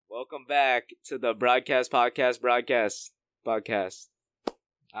Welcome back to the broadcast. I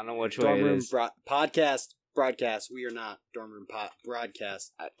don't know which way Dorm it room is. broadcast. We are not dorm room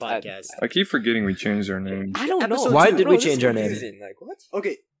broadcast podcast. I keep forgetting we changed our name. I don't know. Episode Why two. did Bro, we this is change our name? confusing. Like what?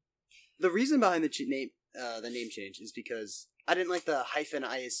 Okay, the reason behind the name change is because I didn't like the hyphen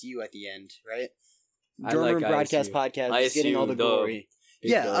ISU at the end, right? I Dorm like room broadcast ISU. podcast is getting all the ISU, glory. Big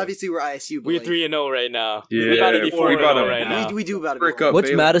Yeah, dub. obviously we're ISU. But We're like, 3-0 right now. Yeah, we about to be 4-0 about to- right now. we do about to Break be up. What's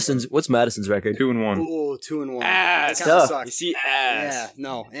Baylor. Madison's record? 2-1. Oh, 2-1. Ass. That kinda Tough. sucks. You see, Yeah, ass.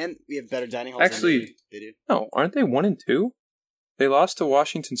 no, and we have better dining halls. Actually- than they do. No, aren't they 1-2? They lost to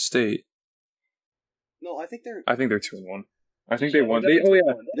Washington State. No, I think they're. I think they're 2-1. I think they won.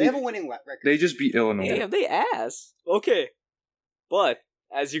 They have a winning record. They just beat Illinois. Damn, they ass. Okay, but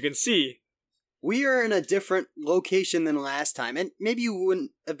as you can see, We are in a different location than last time, and maybe you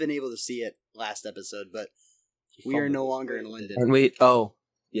wouldn't have been able to see it last episode, but we are no longer in Linden. And you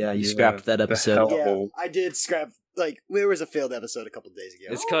Yeah, scrapped that the episode. hell. Yeah, I did scrap. Like, there was a failed episode a couple days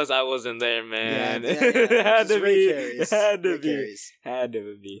ago. it's because I wasn't there, man. Yeah. It had to Ray be. carries. Had to Ray be. carries. Had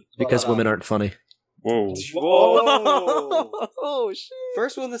to be. Because But, women aren't funny. Whoa. Whoa! Oh shit!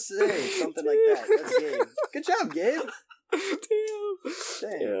 First one to say something like that. That's Gabe. Good job, Gabe. Damn.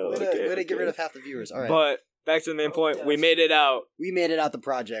 Dang. Yeah, way to get rid okay. of half the viewers. All right. But back to the main point. We made it out. We made it out the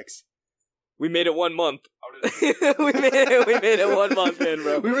projects. We made it 1 month. we made it 1 month in,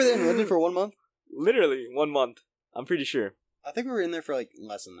 bro. We were there in Linden for 1 month. Literally 1 month. I'm pretty sure. I think we were in there for like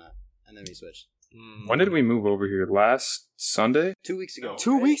less than that, and then we switched. When did we move over here? Last Sunday? 2 weeks ago.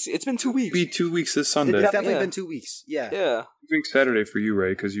 2 weeks? It's been 2 weeks. It'll be 2 weeks this It's Sunday. definitely Yeah. been 2 weeks. Yeah. Yeah. 2 weeks Saturday for you,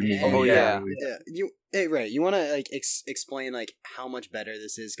 Ray, because you moved. Oh, in yeah. early. Yeah. Hey Ray, you want to like explain like how much better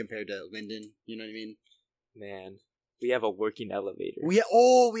this is compared to Linden? You know what I mean? Man, we have a working elevator. We have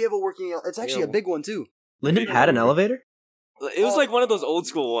a working. It's actually a big one too. Linden had an elevator? It was like one of those old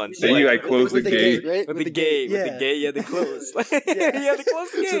school ones. Then you like close the gate. right? With the gate, yeah. you had to close. Yeah. You had to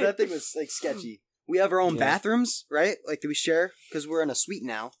close the gate. So that thing was like sketchy. We have our own Yeah. bathrooms, right? Like, do we share? Because we're in a suite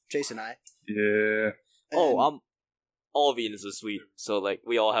now, Chase and I. Yeah. Oh, And- all of Eden is a suite, so like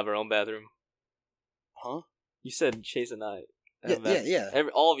we all have our own bathroom. Huh? You said Chase and I. Yeah, yeah.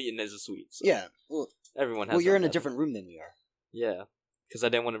 All of Eden is a suite. So Yeah. Well, everyone has. well, you're their in a bathroom. different room than we are. Yeah, because I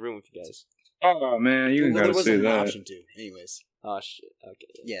didn't want to room with you guys. Oh, man, you Well, there gotta say wasn't an that. option to. Anyways. Oh shit.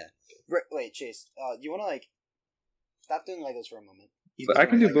 Okay. Yeah. Wait, Chase. You want to like stop doing Legos for a moment? But I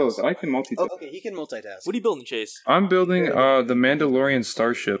can do both. I can multitask. Oh, okay, he can multitask. What are you building, Chase? I'm building the Mandalorian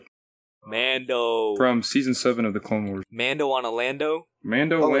starship Mando. from season 7 of the Clone Wars. Mando on a Lando.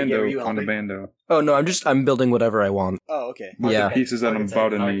 Mando Oh, wait, yeah, were you Lando on the helping? bando. Oh no, I'm building whatever I want. Oh, okay. Yeah. The pieces that I'm about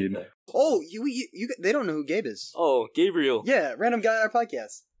to need. Oh, you they don't know who Gabe is. Oh, Gabriel. Yeah, random guy on our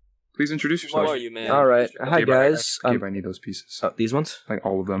podcast. Please introduce How yourself. are you, man? All right. Hi Gabe, guys. Gabe, I need those pieces. These ones? Like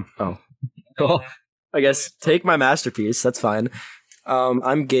all of them. Oh. Cool. I guess take my masterpiece. That's fine.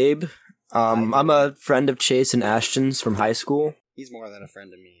 I'm Gabe. I'm a friend of Chase and Ashton's from high school. He's more than a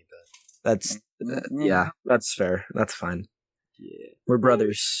friend to me, but That's yeah, that's fair. That's fine. Yeah. We're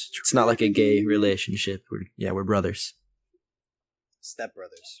brothers. It's not like a gay relationship. We're brothers.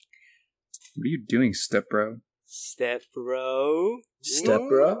 stepbrothers. What are you doing, stepbro? Step bro. Step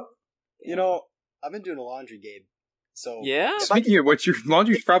bro. You know, I've been doing a laundry, Gabe. So Yeah. Speaking of which, your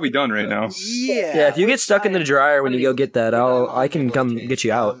laundry's probably done right now. yeah, Yeah, if you get stuck in the dryer when you go get that, I can come get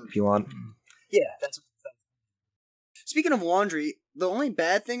you out if you want. Yeah, that's. Speaking of laundry, the only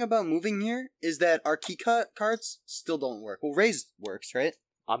bad thing about moving here is that our key cards still don't work. Well, Ray's works, right?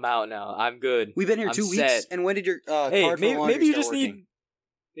 I'm out now. I'm good. We've been here I'm 2 weeks, set. and when did your Hey, card for maybe, laundry maybe you start just working? need.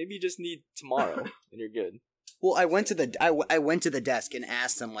 Maybe you just need tomorrow, and you're good. Well, I went to the desk and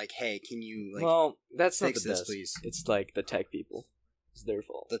asked them like, "Hey, can you like Well, that's not fix the this, desk. please?" It's like the tech people. It's their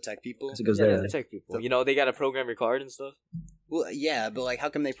fault. the tech people?" It goes Yeah, there. the tech people. You know, they gotta program your card and stuff. Well, yeah, but like, how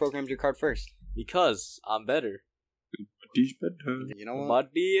come they programmed your card first? Because I'm better. You know what?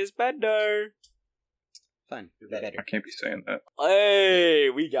 Muddy is better. Fine, better. I can't be saying that. Hey,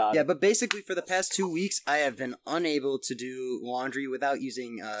 we got Yeah, it. but basically for the past 2 weeks, I have been unable to do laundry without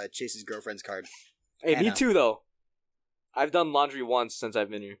using Chase's girlfriend's card. Hey, me Anna. too, though. I've done laundry once since I've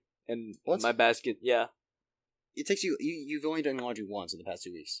been here. And What? my basket, yeah. It takes you've only done laundry once in the past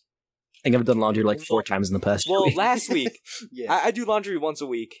 2 weeks. I think I've done laundry like 4 times in the past Well, week. last week, Yeah. I do laundry once a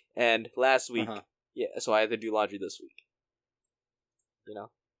week. And last week, Uh-huh. yeah, so I had to do laundry this week. You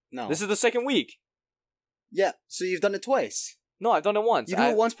know? No. This is the second week. Yeah, so you've done it twice. No, I've done it once. You do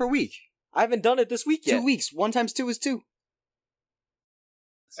it once per week. I haven't done it this week yet. 2 weeks. 1 times 2 is 2.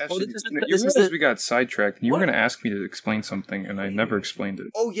 Actually, this is you the- realize we got sidetracked. And you were What? going to ask me to explain something, and I never explained it.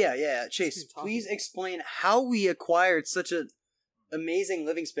 Oh yeah, yeah. Chase, please explain how we acquired such a amazing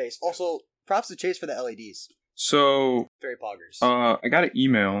living space. Also, props to Chase for the LEDs. So, Very poggers. I got an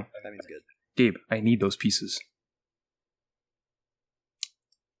email. That means good. Gabe, I need those pieces.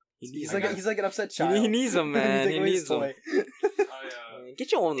 He's like an upset child. He needs them, man. He needs them.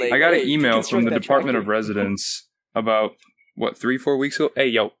 Get your own leg. I got an Wait, email from construct the that Department of tractor. Residence about, 3-4 weeks ago? Hey,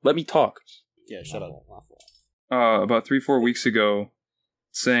 yo, let me talk. Yeah, shut up. About 3-4 weeks ago,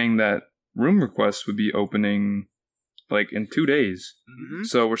 saying that room requests would be opening, in 2 days. Mm-hmm.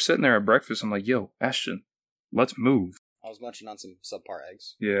 So we're sitting there at breakfast. I'm like, yo, Ashton, let's move. I was munching on some subpar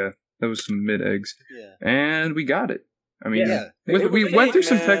eggs. Yeah, that was some mid-eggs. Yeah. And we got it. I mean, Yeah. we It went through was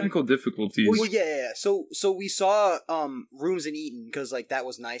some man. technical difficulties. Well, yeah. So we saw rooms in Eaton because that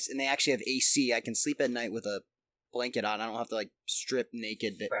was nice, and they actually have AC. I can sleep at night with a blanket on. I don't have to strip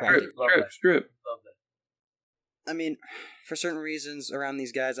naked. Strip. I mean, for certain reasons around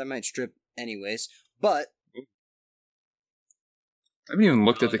these guys, I might strip anyways. But I haven't even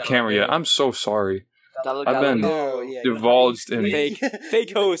looked at the camera yet. I'm so sorry. I've been divulged in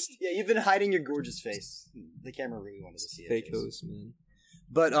Fake host. Yeah, you've been hiding your gorgeous face. The camera really wanted to see it. Fake host, man.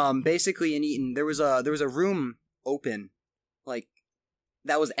 But basically in Eaton, there was a room open,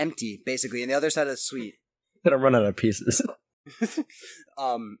 that was empty, basically, on the other side of the suite. Gonna run out of pieces.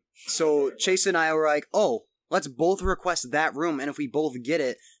 So Chase and I were like, oh, let's both request that room, and if we both get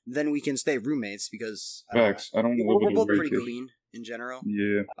it, then we can stay roommates because Facts. I don't know what we're we're both doing pretty here. clean in general.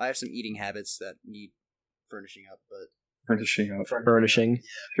 Yeah. I have some eating habits that need furnishing up, but Furnishing up. Furnishing.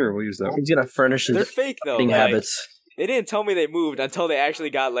 Sure, we'll use that. He's gonna furnish They're his fake though. eating Like, habits. They didn't tell me they moved until they actually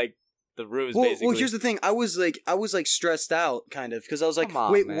got the rooms. Basically. Well, here's the thing. I was stressed out, kind of, because I was like, Come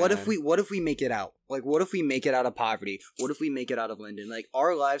on, wait, man. what if we make it out? What if we make it out of poverty? What if we make it out of Linden?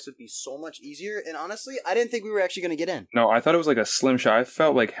 Our lives would be so much easier. And honestly, I didn't think we were actually gonna get in. No, I thought it was a slim shot. I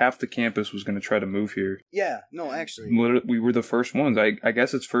felt like half the campus was going to try to move here. Yeah, no, actually, Literally, we were the first ones. I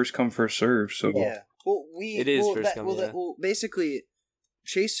guess it's first come, first serve. So yeah. Well, It is first come, yeah. Well, basically,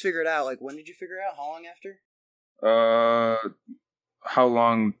 Chase figured out. When did you figure out? How long after? how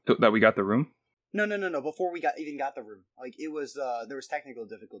long that we got the room? No. Before we even got the room, it was there was technical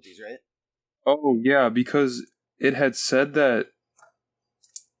difficulties, right? Oh yeah, because it had said that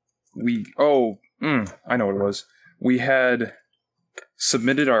I know what it was. We had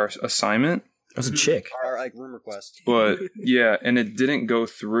submitted our assignment. That was a chick. Our room request. But yeah, and it didn't go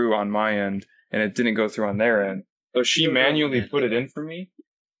through on my end, and it didn't go through on their end. So she manually put it in for me.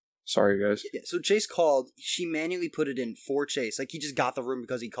 Sorry, guys. Yeah, so Chase called. She manually put it in for Chase. He just got the room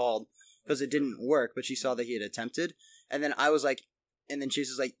because he called because it didn't work. But she saw that he had attempted, and then I was like, and then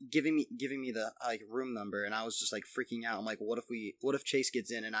Chase was giving me the room number, and I was just freaking out. I'm like, what if Chase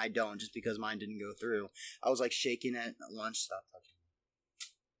gets in and I don't, just because mine didn't go through? I was shaking at lunch. Stop touching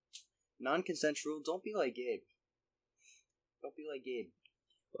me. Non-consensual. Don't be like Gabe. Don't be like Gabe.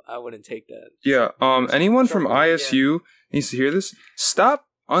 I wouldn't take that. Yeah. Anyone from ISU needs to hear this. Stop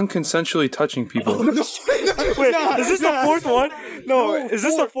unconsensually touching people. Wait, is this the fourth one? No, is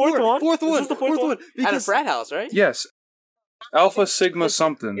this the fourth one? Fourth one. Is this the fourth one? At a Because frat house, right? Yes. Alpha Sigma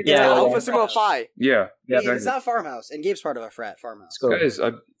something. Yeah, Yeah. Alpha Sigma Phi. Yeah. it's not farmhouse, and Gabe's part of a frat farmhouse. Guys,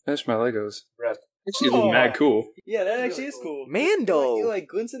 I finished my Legos. Actually, it looks mad cool. Yeah, that actually is cool. Mando. You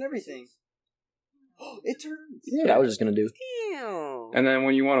glints and everything. It turns. That's what I was just gonna do. Damn. And then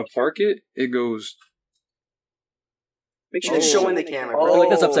when you want to park it, it goes. Make sure to show in the camera. Oh,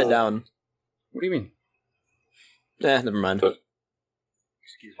 that's upside down. What do you mean? Never mind.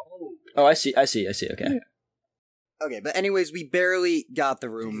 Oh, I see. Okay. Okay, but anyways, we barely got the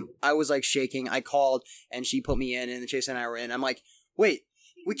room. I was shaking. I called, and she put me in, and Chase and I were in. I'm like, wait,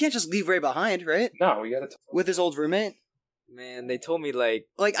 we can't just leave Ray behind, right? No, we gotta. With his old roommate. Man, they told me I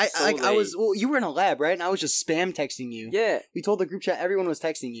was you were in a lab, right? And I was just spam texting you. yeah. We told the group chat everyone was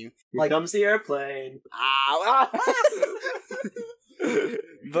texting you. Here comes the airplane.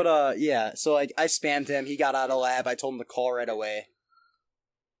 But yeah, so I spammed him. He got out of lab. I told him to call right away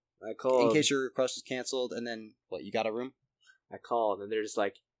I called. in case your request was canceled. And then what? You got a room? I called, and they're just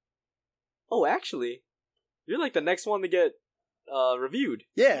like, "Oh, actually, you're the next one to get reviewed."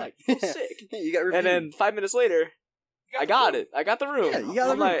 Yeah. I'm oh, sick. Yeah, you got reviewed. And then 5 minutes later, I got it. I got the room. Yeah, you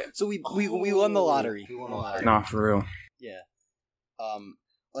got the I'm room. So we won the lottery. We won the lottery. Nah, for real. Yeah. Yeah,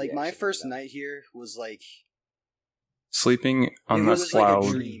 my actually, first yeah. night here was Sleeping on it that was cloud. like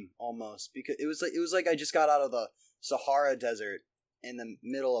a dream almost, because it was like I just got out of the Sahara Desert in the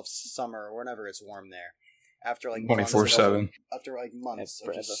middle of summer or whenever it's warm there. After 24/7. After months of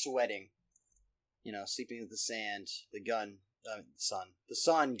Forever. just sweating, sleeping with the sand, the gun, The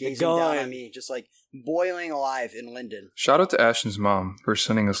sun gazing down gun. on me, just like boiling alive in Linden. Shout out to Ashton's mom for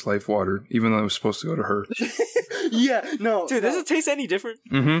sending us life water, even though it was supposed to go to her. Yeah, no. Dude, does it taste any different?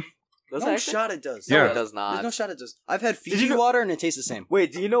 Mm-hmm. Does No it shot it does. Yeah. No, it does not. There's no shot it does. I've had you Fiji know- water and it tastes the same.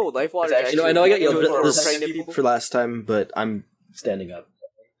 Wait, do you know life water? is You know, I know I got actually yelled good at for this pregnant people? for last time, but I'm standing up.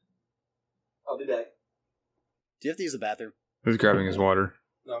 I'll be back. Do you have to use the bathroom? Who's grabbing his water?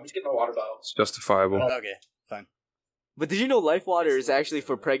 No, I'm just getting my water bottle. It's justifiable. Okay, fine. But did you know life water is actually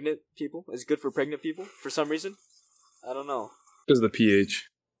for pregnant people? It's good for pregnant people for some reason. I don't know. Because of the pH.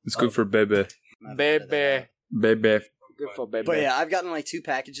 It's good for bebe. I'm not a fan of that. Bebe. Bebe. Good for baby. But yeah, I've gotten like 2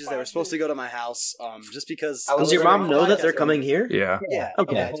 packages that were supposed to go to my house. Just because. I Does was your during mom the know that podcast they're earlier. coming here? Yeah. Yeah.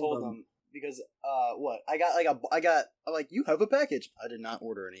 Okay. Yeah, I told them because what I got I'm like, you have a package. I did not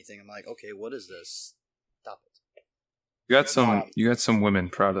order anything. I'm like, okay, what is this? Stop it. You got some women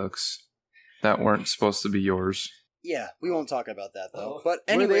products that weren't supposed to be yours. Yeah, we won't talk about that though. Oh. But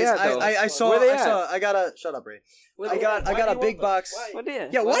Where they anyways, at, though? I saw Where they I at? saw I got a shut up, Ray. I got a big box. What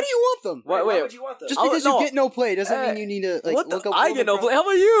did? Yeah, why do you want them? Why, wait, would you want them? Just Oh, because no. you get no play doesn't mean you need to like what the? look up. I get no play. How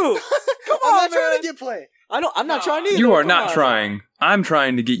about you? Come I'm on, not trying man. to get play. I'm not trying either. You are Come not on. trying. I'm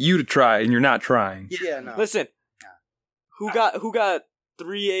trying to get you to try, and you're not trying. Yeah, no. Listen, who got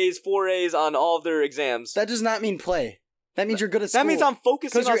 3 A's, 4 A's on all of their exams? That does not mean play. That means you're good at school. That means I'm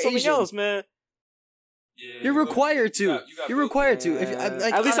focusing 'Cause on you're something Asian. else, man. You're required to. You're required to. If like, At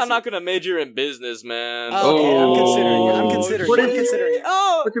least I'm honestly- not gonna major in business, man. Okay, I'm considering it. I'm Oh, considering what it. I'm did you- considering it.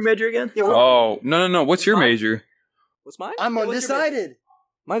 Oh, What's your major again? Oh, no. What's your major? what's mine? I'm undecided.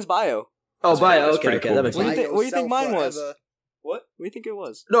 Mine's bio. Oh, bio. That's Okay, pretty okay, cool. that makes What do you sense. think- what do you think mine was? Forever. What do you think it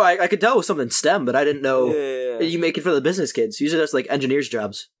was? No, I could tell it was something STEM, but I didn't know Yeah. you make it for the business kids. Usually that's like engineers'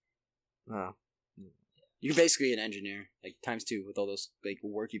 jobs. Oh. You're basically an engineer, like times 2 with all those like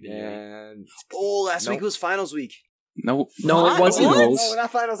work you've been doing. And Oh, last Nope. week was finals week. No. No, it wasn't. What? Finals. No,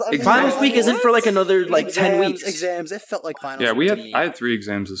 not finals. I mean, Finals week isn't for like another like 10 weeks. Exams. It felt like finals. Yeah, week to me. I had 3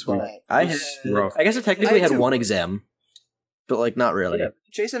 exams this week. But I it had, was rough. I guess I technically I had had two. one exam, but like not really.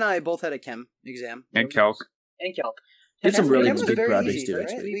 Chase and I both had a chem exam. And calc. And calc. Did some really Chem was big very projects easy, too. right?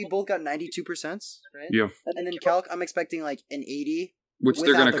 Actually. We both got 92%, right? Yeah. And then calc, I'm expecting like an 80. Which they're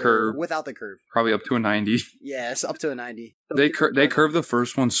without going the to curve Without the curve. probably up to a 90. Yes, up to a 90. They curve the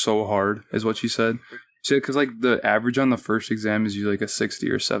first one so hard, is what she said. She said, because like the average on the first exam is usually like a 60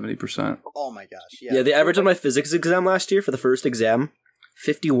 or 70%. Oh my gosh. Yeah, the average on my physics exam last year for the first exam,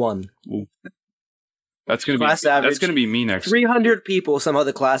 51. That's gonna Class be average. that's gonna be me next. 300 people. Somehow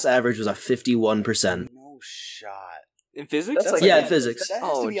the class average was a 51%. No shot. in physics? That's Yeah, in physics. That has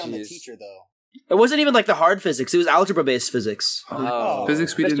Oh, to be on the jeez. teacher, though. It wasn't even like the hard physics. It was algebra-based physics. Oh.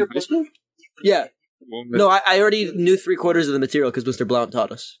 Physics we did in high school. Yeah. No, I already knew 3/4 of the material because Mr. Blount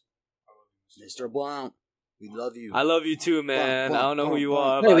taught us. Mr. Blount, we love you. I love you too, man. I don't know who you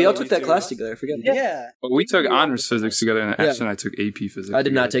are. Hey, but we I all love took you that too. class together. I forget. Yeah. But we took honors physics together, and Yeah. Ashton and I took AP physics. I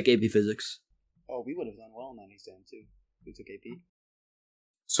did not together. take AP physics. Oh, we would have done well on that exam, too. We took AP.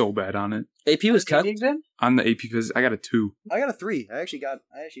 so bad on it. AP was cut. On the AP physics, I got a 2. I got a 3. I actually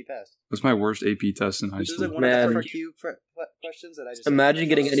passed. That's my worst AP test in high This was school. like one Man. of the FRQ questions that I just... Imagine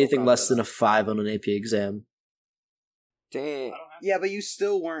getting I was so anything proud less of than that. a 5 on an AP exam. Dang. Yeah, but you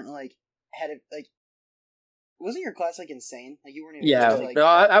still weren't, like, had it, like... Wasn't your class, like, insane? Like, you weren't even... Yeah, like, no,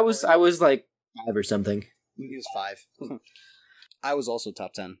 I was like 5 or something. He was 5. I was also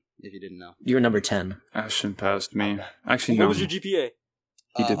top 10, if you didn't know. You were number 10. Ashton passed me. Actually, What no. was your GPA?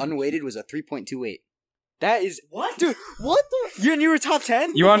 He did. Unweighted was a 3.28. That is what, dude? What the? You were top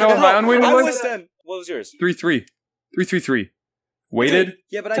 10. You wanna know what my unweighted I was? 10. What was yours, 3.3. 3.33. Weighted?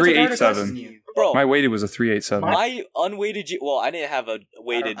 Yeah, but I took harder 3.87. classes than you. bro? My weighted was a 3.87. My unweighted well, I didn't have a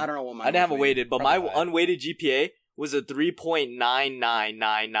weighted. I don't know what mine I didn't have a was weighted, but my Probably five. unweighted GPA was a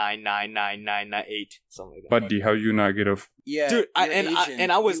 3.999999998, something like that. Buddy, how you not get a... Yeah, Dude, you're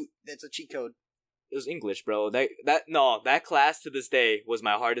and I was- That's a cheat code. It was English, bro. That class to this day was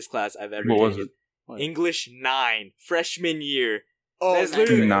my hardest class I've ever What was taken. What? English 9, freshman year. Oh, That's ninth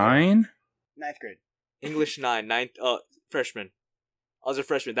literally- grade. 9? Ninth grade. English 9, ninth, freshman. I was a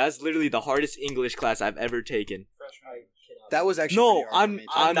freshman. That's literally the hardest English class I've ever taken. That was actually No, pretty hard for me, too.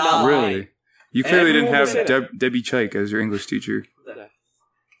 I'm not. Really? You clearly didn't Everyone have would say Debbie Chaik as your English teacher.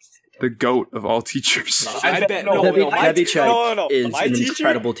 The goat of all teachers. I bet no, Debbie- no, my Debbie te- Chaik no. is My an teacher,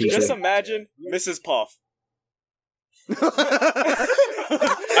 incredible teacher. Just imagine Mrs. Puff. I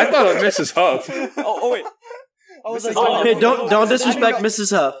thought of Mrs. Huff. Oh wait. I was Mrs. like, Huff. Hey, don't I disrespect didn't know-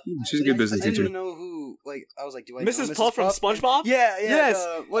 Mrs. Huff. She's a good business I didn't teacher. even know who. Like, I was like, do I know Mrs. Puff from SpongeBob? Yeah, yeah.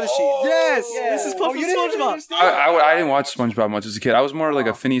 Yes. What is she? Yes, Yeah. Mrs. Puff Oh, from you didn't SpongeBob. understand? I didn't watch SpongeBob much as a kid. I was more like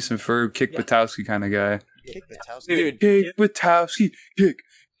a Phineas and Ferb, Kick Butowski kind of guy. Kick Vitowski. Dude, Kick Vitowski, kick.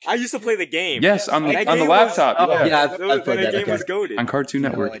 I used to play the game. Yes, on the That game laptop. Oh, yeah. yeah, I've That played that. game Okay. was goated. On Cartoon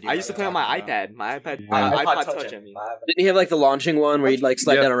Network. I used to play on my iPad. My iPad. Yeah. iPod Touch. I mean. Didn't you have like the launching one where you'd like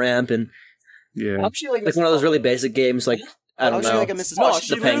slide Yeah. down a ramp and Yeah. like one of those really basic games? Like I don't How was she know. like a Mrs. No, Puff?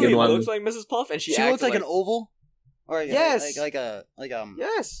 she the penguin literally one. looks like Mrs. Puff, and she She acts looked like an oval, or Yes. like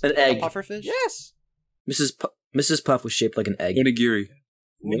Yes. An egg. a pufferfish. Yes. Mrs. Puff was shaped like an egg. Onigiri.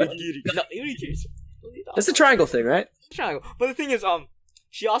 No, Unigiri. That's the triangle thing, right? Triangle. But the thing is,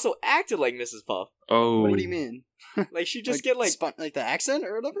 she also acted like Mrs. Puff. Oh. What do you mean? Like she just get like like the accent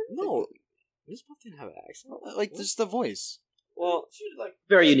or whatever? no. Mrs. Puff didn't have an accent. Like just the voice. Well, she was like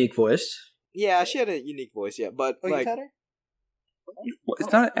Very unique voice. yeah, she had a unique voice. Yeah, but Oh, like you had her? What?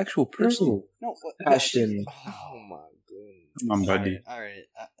 It's not an actual person. No, what? Ashton. oh my goodness. Come on, buddy. All right.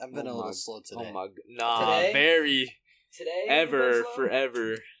 I've been a little slow today. Oh my nah, Today? very Today, ever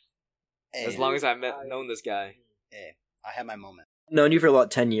forever. Hey, As long as I've known this guy. hey, I had my moment. Known you for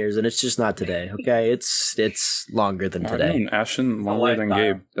about 10 years, and it's just not today. Okay, it's longer than I've today. known Ashton longer than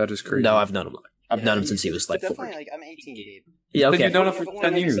Gabe. That is crazy. No, I've known him. I've known him since he was like Definitely, 4. like I'm 18, Gabe. Yeah, Then okay. you've known him for When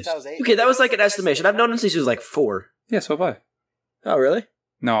 10 I was years. 8. Okay, that was like an estimation. I've known him since he was like 4. Yeah, so have I. Oh, really?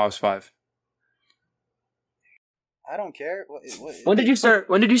 No, I was 5. I don't care. When did you start?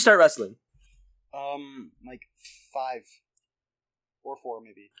 When did you start wrestling? Like 5 or 4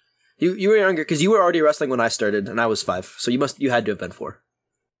 maybe. You were younger because you were already wrestling when I started, and I was 5. So you had to have been 4.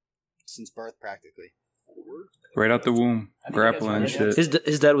 Since birth, practically. Right out the womb. Grappling and shit.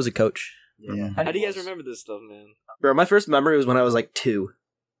 His dad was a coach. Yeah. How do you guys remember this stuff, man? Bro, my first memory was when I was like 2.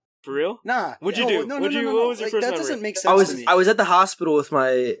 For real? Nah. What'd you do? No, What was your Like, first that memory? doesn't make sense to me. I was at the hospital with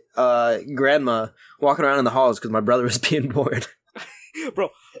my grandma, walking around in the halls because my brother was being born. Bro.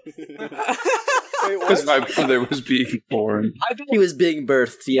 Because my brother was being born. He was being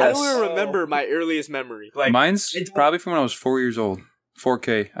birthed. Yes. I don't even remember my earliest memory. Like Mine's probably from when I was 4 years old.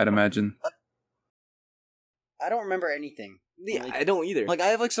 4K, I'd imagine. I don't remember anything. yeah, I don't either. Like I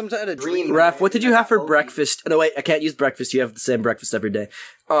have like some kind of dream. Raph, what did you have for breakfast? No, wait, I can't use breakfast. You have the same breakfast every day.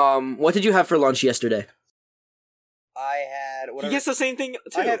 What did you have for lunch yesterday? I had he whatever. gets the same thing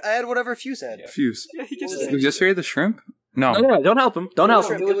too. I had whatever Fuse had. Fuse. Yeah, he gets What the was same. You just heard the shrimp? No. No, don't help him. Don't It help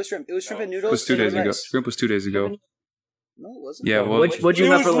was him. shrimp. It was shrimp. It was shrimp and It noodles. was 2 days and ago. rice. Shrimp was 2 days ago. No, it wasn't. Yeah, well, What'd you It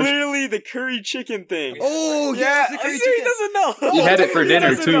have was for lunch? literally the curry chicken thing. Oh yeah, the curry see, he chicken. doesn't know. You had it for He dinner,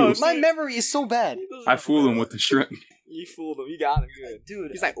 doesn't too. know. My memory is so bad, He doesn't I know. fooled him with the shrimp. You fooled him. You got him good.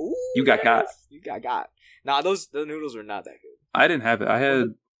 dude. He's like, ooh. You got got. You got. Nah, the noodles were not that good. I didn't have it. What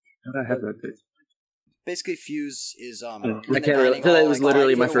did I have that day? basically Fuse is I can't really. That was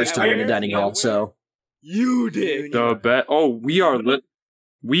literally my first time in the dining hall. So You did. The bed. Oh, we are lit.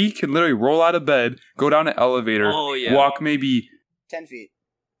 We can literally roll out of bed, go down an elevator, Oh, yeah. walk maybe 10 feet.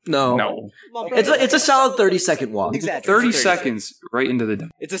 no It's a solid 30-second walk. Exactly. 30 seconds right into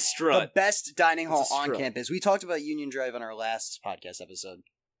the. It's a The strut. best dining hall It's a on strut. campus. We talked about Union Drive on our last podcast episode.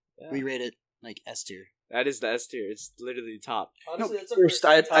 Yeah. We rate it like S tier. That is the S tier. It's literally top. First,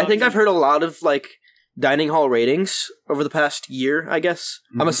 I think I've heard a lot of like dining hall ratings over the past year. I guess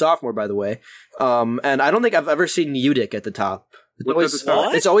I'm a sophomore, by the way, and I don't think I've ever seen UDIC at the top. What's at the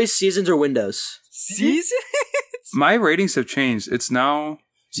top? It's always seasons or windows. Season? My ratings have changed. It's now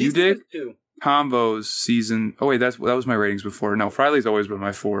you did 2. combos season. Oh wait, that was my ratings before. No, Friley's always been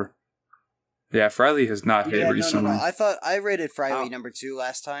my 4. Yeah, Friley has not hit recently. No. I thought I rated Friday Oh. number 2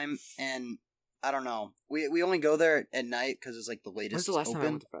 last time, and I don't know. We only go there at night because it's like the latest. When's the last time I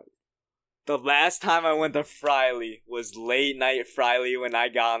open. went to Friley? The last time I went to Friley was late night Friley when I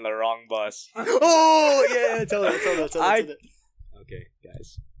got on the wrong bus. Oh yeah, tell it. Okay,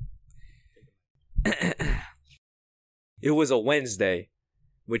 guys. It was a Wednesday,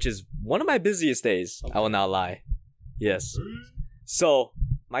 which is one of my busiest days. I will not lie. Yes. So,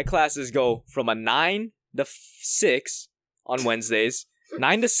 my classes go from a 9 to 6 on Wednesdays,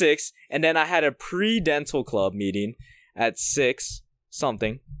 9 to 6, and then I had a pre-dental club meeting at 6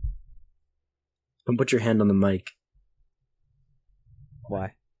 something. Don't put your hand on the mic.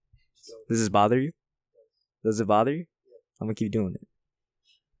 Why? Does this bother you? Does it bother you? I'm gonna keep doing it.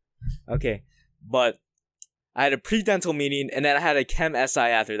 Okay, but I had a pre-dental meeting and then I had a chem SI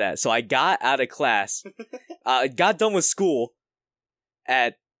after that. So I got out of class, got done with school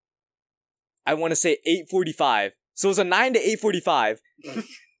at, I want to say 8:45. So it was a 9 to 8:45,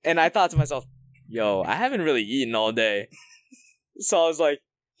 and I thought to myself, "Yo, I haven't really eaten all day." So I was like,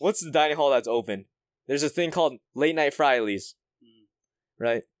 "What's the dining hall that's open?" There's a thing called late night Frileys,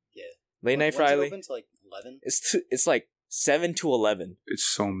 right? Yeah. Late night When's it Friley. open to like 11? It's like 7 to 11. It's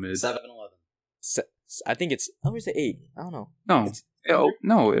so mid. 7-11. I think it's. Oh, is it 8? I don't know.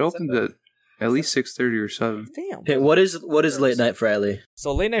 No, it opens at At least 6:30 or 7. Damn. Okay, what is Late Night Friday?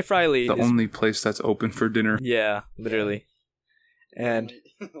 So Late Night Friday The is only place that's open for dinner. yeah, literally. And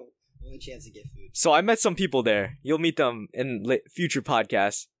only chance to get food. so I met some people there. You'll meet them in future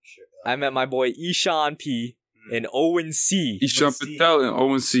podcasts. Sure. I met my boy Ishan P and Owen C. Ishan Patel and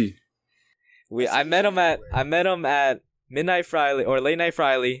Owen C. I met him at Midnight Friday or Late Night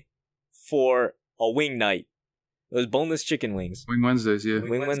Friday for a wing night. It was boneless chicken wings. Wing Wednesdays, yeah.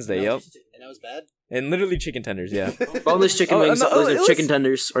 Wing Wednesday, yep. And that was bad? And literally chicken tenders, yeah. Boneless chicken wings, no, those it are was- chicken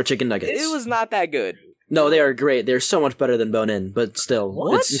tenders or chicken nuggets. It was not that good. No, they are great. They're so much better than bone-in, but still.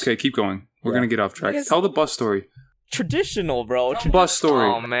 What? It's- Okay, keep going. We're going to get off track. Yes. Tell the bus story. Traditional, bro. Bus story.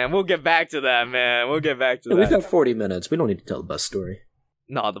 Oh, man. We'll get back to that, man. We'll get back to We've that. got 40 minutes. We don't need to tell the bus story.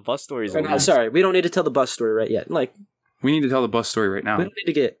 No, the bus story is Sorry, we don't need to tell the bus story right yet. Like, We need to tell the bus story right now. we don't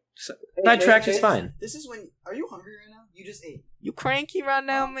need to get sidetracked. It's fine. This is when. Are you hungry right now? You just ate. You cranky right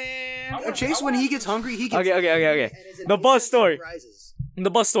now, man? Chase, when he gets hungry, he gets. Okay. and his The bus story. rises. The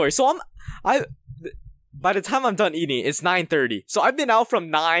bus story. So by the time I'm done eating, it's 9:30. So I've been out from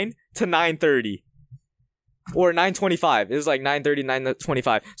 9 to 9:30. Or 9:25. It was like 9:30,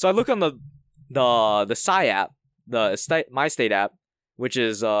 9:25. So I look on the Psy app, My State app, which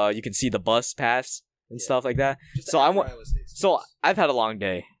is you can see the bus pass and stuff like that. Just So the I after want. Iowa State So students. I've had a long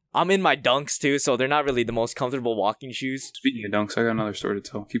day. I'm in my dunks too, so they're not really the most comfortable walking shoes. Speaking of dunks, I got another story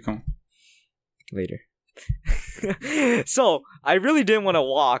to tell. Keep going. Later. So I really didn't want to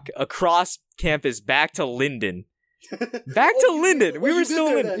walk across campus back to Linden. Back to Linden. We were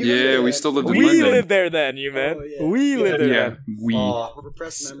still in. Yeah, we still lived in We Linden. lived there then, you man. Oh, yeah. We lived there Yeah, then. we.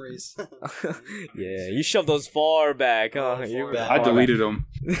 Repressed memories. Yeah, you shoved those far back, huh? Far You were back. I far deleted them.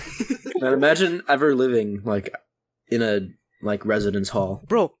 Man, imagine ever living, like, in a, like, residence hall. back.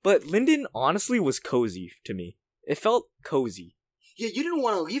 Bro, but Linden honestly was cozy to me. It felt cozy. Yeah, you didn't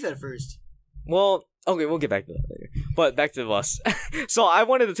want to leave at first. Well, okay, we'll get back to that later. But back to the bus. So I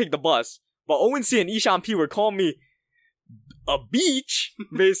wanted to take the bus, but Owen C and Ishan P were calling me a beach,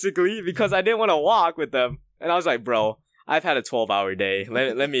 basically, because I didn't want to walk with them. And I was like, bro, I've had a 12-hour day.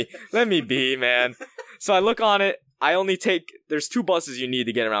 Let me be, man. So I look on it. I only take, there's 2 buses you need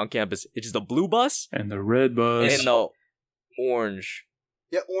to get around campus. It's the blue bus And the red bus. and the orange.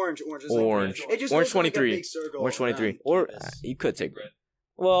 Yeah, orange. It's Orange. Like, it just Orange looks like a 23. big circle Orange 23. around Or campus. you could take red.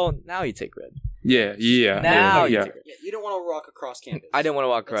 Well, now you take red. Yeah. Now you yeah. take red. Yeah, you don't want to walk across campus. I didn't want to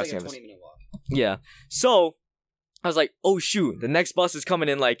walk That's across like campus. a 20-minute walk. Yeah. So I was like, oh shoot, the next bus is coming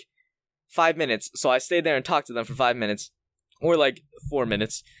in like 5 minutes. So I stayed there and talked to them for 5 minutes. Or like 4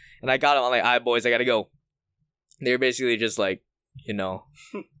 minutes. And I got them. I'm like, all right, boys, I gotta go. They were basically just like, you know,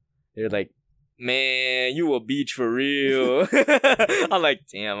 they're like, man, you a beach for real. I'm like,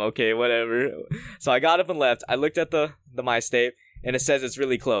 damn, okay, whatever. So I got up and left. I looked at the My State and it says it's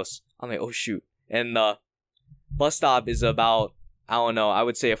really close. I'm like, oh shoot. And the bus stop is about, I don't know, I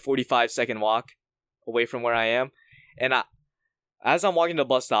would say a 45-second walk away from where I am. And as I'm walking to the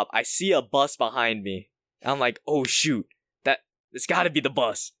bus stop, I see a bus behind me. And I'm like, oh shoot, it's gotta be the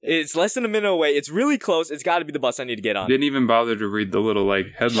bus. It's less than a minute away. It's really close. It's gotta be the bus I need to get on. Didn't even bother to read the little like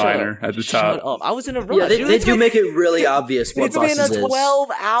headliner at the top. Shut up. I was in a rush. Yeah, they Dude, do make it really obvious what It's buses been a is.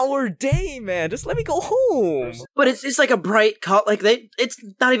 12-hour day, man. Just let me go home. But it's like a bright color. Like, it's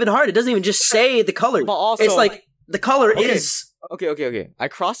not even hard. It doesn't even just say the color. But also, It's like, the color Okay. is Okay. I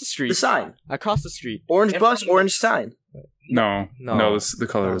cross the street. the sign. I cross the street. Orange bus, orange sign. No, the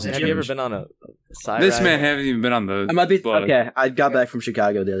color doesn't Have change. you ever been on a side This ride? man haven't even been on the. I might be bus. okay. I got back from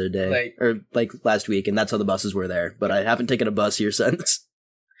Chicago the other day, Like- last week, and that's how the buses were there. But I haven't taken a bus here since.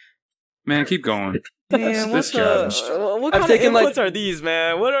 Man, keep going. Man, what This guy. what I've kind of taken, inputs like- are these,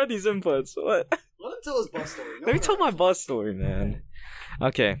 man? What are these inputs? What? Let him tell his bus story. Let me tell my bus story, man.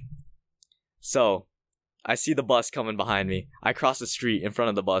 Okay. So, I see the bus coming behind me. I cross the street in front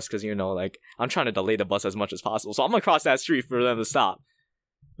of the bus because, you know, like, I'm trying to delay the bus as much as possible. So I'm going to cross that street for them to stop.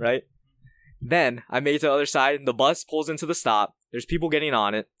 Right? Then, I make it to the other side. The bus pulls into the stop. There's people getting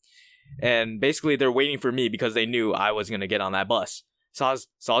on it. And basically, they're waiting for me because they knew I was going to get on that bus. So I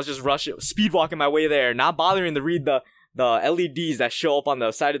was just rushing, speed walking my way there, not bothering to read the LEDs that show up on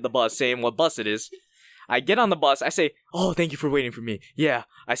the side of the bus saying what bus it is. I get on the bus. I say, oh, thank you for waiting for me. Yeah.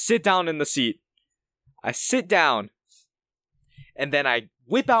 I sit down in the seat. I sit down. And then I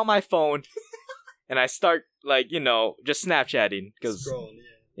whip out my phone. And I start, like, you know, just Snapchatting. Scrolling,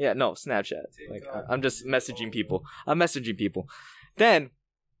 Yeah, no, Snapchat. Like, I'm just messaging people. Then,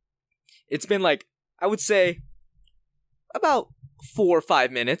 it's been like, I would say, about 4 or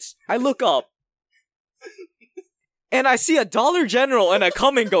 5 minutes. I look up. And I see a Dollar General and a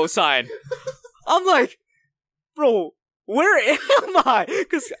come and go sign. I'm like, bro, Where am I?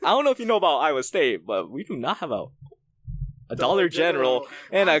 Because I don't know if you know about Iowa State, but we do not have a Dollar General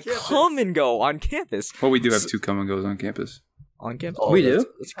and a come and go on campus. Well, we do have 2 come and goes on campus. On campus? Oh, we do?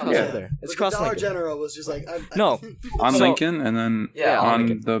 It's across over there. It's across Dollar Lincoln. General was just like No. On So- Lincoln and then on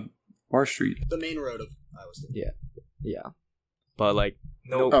Lincoln. the Bar Street. the main road of Iowa State. Yeah. But like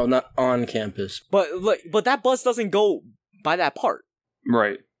no. Oh, not on campus. But that bus doesn't go by that part.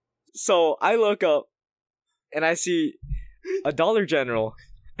 Right. So I look up and I see a Dollar General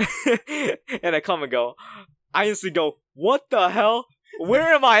and I come and go. I instantly go, what the hell?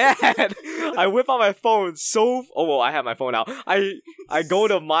 Where am I at? I whip out my phone I have my phone out. I go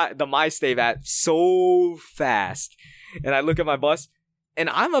to the MyStave app so fast. And I look at my bus and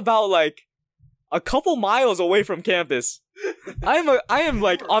I'm about like a couple miles away from campus. I am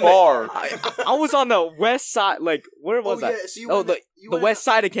like on Far. I was on the west side, like where was I? Yeah, so you The west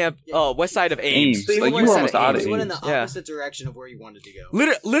side of west side of Ames. Ames. So you Like, went you were side almost of out Ames. of You went in the Ames. Yeah. opposite direction of where you wanted to go.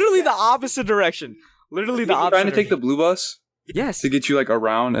 Literally the opposite direction. Literally the Were you opposite. trying to take the blue bus Yes. to get you like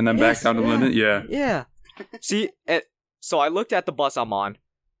around and then back Yes, down to yeah. Linden? Yeah. Yeah. See, so I looked at the bus I'm on.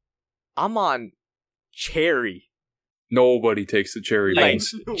 I'm on Cherry. Nobody takes the cherry Like,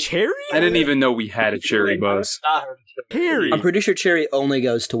 bus. Cherry? I didn't even know we had a cherry bus. Cherry. I'm pretty sure Cherry only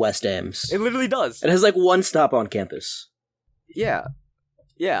goes to West Ames. It literally does. It has like one stop on campus. Yeah.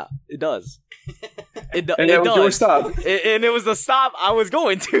 Yeah, it does. It And it that was does. your stop. And it was the stop I was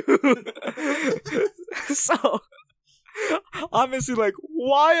going to. So, I'm just like,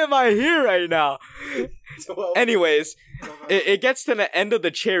 why am I here right now? Anyways, it gets to the end of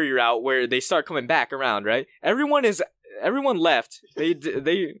the Cherry route where they start coming back around, right? Everyone left. They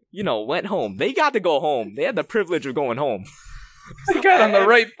went home. They got to go home. They had the privilege of going home. They got on the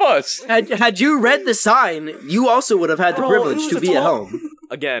right bus. Had you read the sign, you also would have had the Bro, privilege it was to a be at 12 home.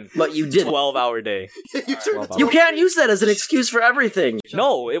 Again, But you didn't. 12-hour day. You can't use that as an excuse for everything.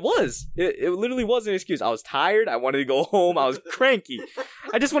 No, it was. It literally was an excuse. I was tired. I wanted to go home. I was cranky.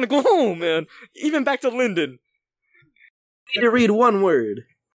 I just want to go home, man. Even back to Linden. You need to read one word.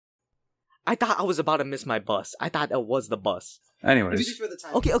 I thought I was about to miss my bus. I thought that was the bus. Anyways, For the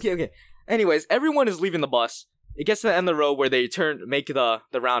time. Okay. Anyways, everyone is leaving the bus. It gets to the end of the road where they make the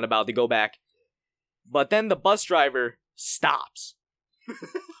roundabout to go back. But then the bus driver stops.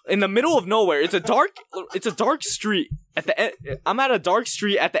 In the middle of nowhere. It's a dark street at the end. I'm at a dark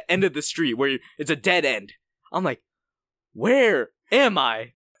street at the end of the street where it's a dead end. I'm like, where am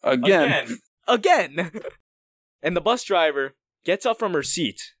I? again. And the bus driver gets up from her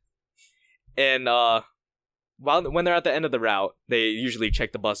seat. And when they're at the end of the route, they usually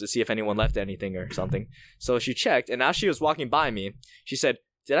check the bus to see if anyone left anything or something. So she checked, and as she was walking by me, she said,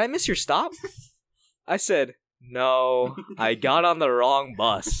 "Did I miss your stop?" I said, "No, I got on the wrong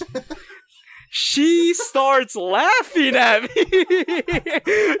bus." She starts laughing at me.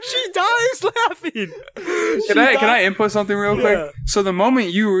 She dies laughing. Can I input something real quick? Yeah. So the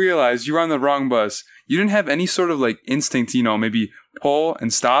moment you realized you were on the wrong bus, you didn't have any sort of like instinct, maybe pull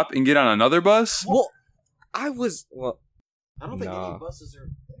and stop and get on another bus? Well, I don't think any buses are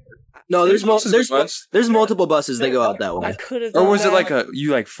there. No, there's buses there's are bus. there's multiple buses that go out that I way. could have. Or was it like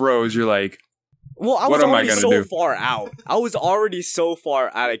you like froze? You're like, Well, I What was am I already gonna so do? far out. I was already so far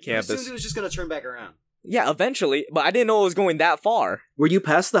out of I assumed campus. it was just gonna turn back around. Yeah, eventually, but I didn't know it was going that far. Were you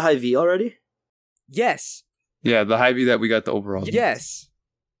past the Hy-Vee already? Yes. yeah, the Hy-Vee that we got the overall. Yes.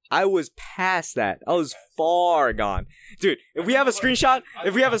 I was past that. I was far gone. Dude, if we have a screenshot,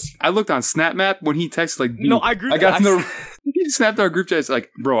 I looked on Snap Map when he texted like, No, dude, I grouped I got it. in the. He snapped our group chat. It's like,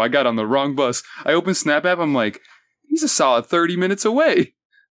 bro, I got on the wrong bus. I opened Snap App. I'm like, he's a solid 30 minutes away.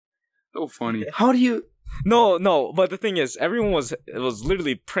 So funny. How do you... No, but the thing is, everyone was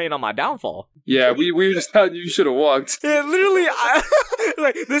literally preying on my downfall. Yeah, we were just telling you should have walked. Yeah, literally,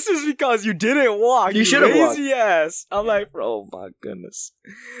 like, this is because you didn't walk. You should've lazy ass. I'm like, oh my goodness.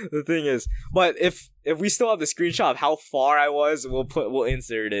 The thing is, but if we still have the screenshot of how far I was, we'll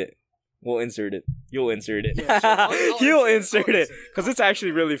insert it. We'll insert it. You'll insert it. Yeah, sure. I'll You'll insert insert it. it because it's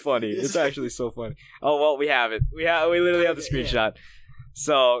actually really funny. It's actually so funny. Oh well, we have it. We literally have the screenshot.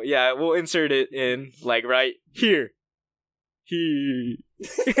 So yeah, we'll insert it in like right here. Yeah.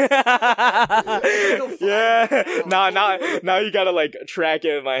 Now you gotta like track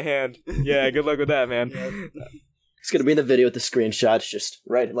it in my hand. Yeah. Good luck with that, man. It's gonna be in the video with the screenshots, just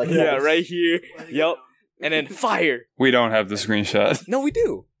right like Yeah, right here. Yep. And then fire. We don't have the screenshot. No, we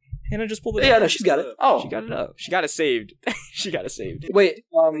do. Hannah just pulled it. Yeah, up. no, she's got it. She got it up. She got it saved. She got it saved. Wait,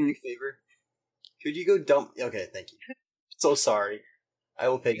 Me a favor. Could you go dump? Okay, thank you. So sorry. I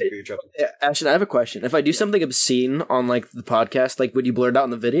will pay you for your trouble. Ashton, I have a question. If I do something obscene on like the podcast, like would you blur it out in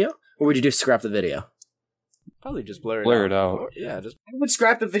the video, or would you just scrap the video? Probably just blur it Blur out. it out. Or- yeah, just I would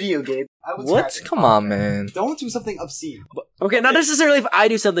scrap the video, Gabe. I would what? scrap it. Come on, man. Don't do something obscene. Okay, not necessarily if I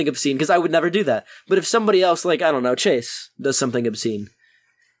do something obscene, because I would never do that. But if somebody else, like, I don't know, Chase, does something obscene.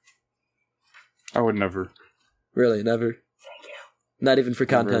 I would never. Really, never? Not even for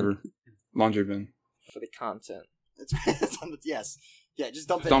Never, content. ever. Laundry bin. For the content. It's on the, yes. Yeah, just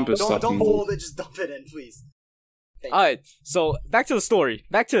dump it Dump in. his stuff Don't in. fold it, just dump it in, please. Thank you. All right, so back to the story.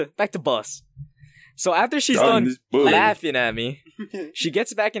 Back to Bus. So after she's Done done this book. laughing at me, she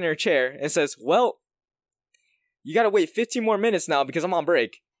gets back in her chair and says, "Well, you gotta wait 15 more minutes now because I'm on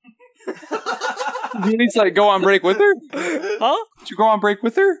break." You need to like go on break with her? Huh? Did you go on break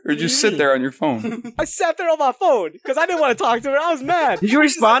with her? Or just sit there on your phone? I sat there on my phone because I didn't want to talk to her. I was mad. Did you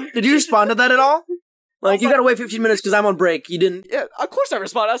respond? Did you respond to that at all? Like, you gotta wait 15 minutes because I'm on break. You didn't... Yeah, of course I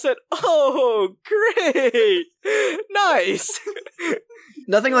responded. I said, "Oh, great, nice."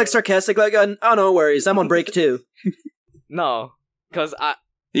 Nothing like sarcastic, like, oh, no worries, I'm on break too. No, because I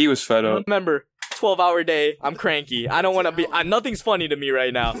He was fed up. remember 12-hour day. I'm cranky. I don't want to be. Nothing's funny to me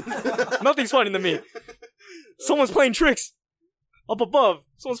right now. Nothing's funny to me. Someone's playing tricks up above.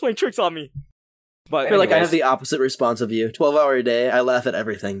 Someone's playing tricks on me. But I feel like I anyways, have the opposite response of you. 12-hour a day, I laugh at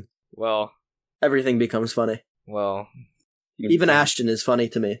everything. well, Everything becomes funny. Even Ashton is funny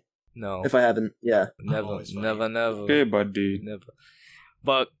to me. no, If I haven't, yeah. never, always funny. never, Okay, buddy. never.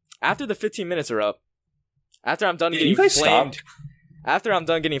 But after the 15 minutes are up, after I'm done Yeah, getting you guys flamed, stopped. after I'm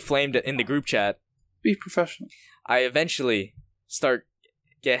done getting flamed in the group chat, Be professional. I eventually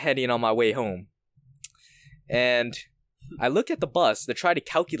get heading on my way home. And I look at the bus to try to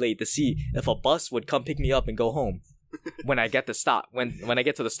calculate to see if a bus would come pick me up and go home when I get to stop when I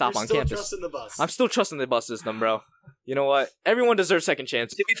get to the stop You're on still campus. trusting the bus. I'm still trusting the bus system, bro. You know what? Everyone deserves second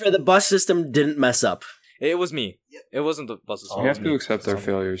chance. To be fair, the bus system didn't mess up. It was me. Yep. It wasn't the bus system. You It have was to me. accept their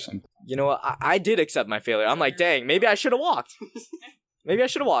failures. You know what? I did accept my failure. I'm like, dang, maybe I should have walked. Maybe I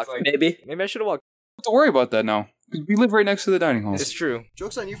should have walked. Maybe. Maybe I should have walked. Don't have to worry about that now. 'Cause we live right next to the dining hall. It's true.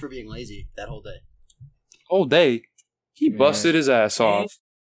 Joke's on you for being lazy that whole day. Whole day. He Yeah. busted his ass off.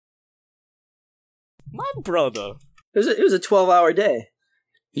 My brother. It was a 12-hour day.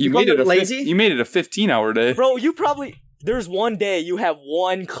 You You made call it it a lazy? You made it a 15-hour day. Bro, you probably... There's one day you have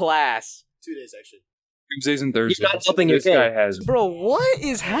one class. 2 days, actually. Tuesdays and Thursdays. not helping your This guy kid. has. Bro, what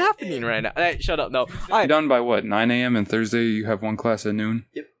is happening right now? Hey, shut up. No. Done by what? 9 a.m. and Thursday you have one class at noon.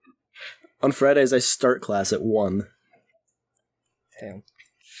 On Fridays, I start class at 1. Damn.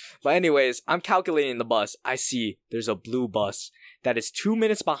 But anyways, I'm calculating the bus. I see there's a blue bus that is 2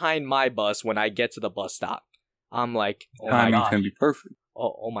 minutes behind my bus when I get to the bus stop. I'm like, oh my Timing gosh. can be perfect.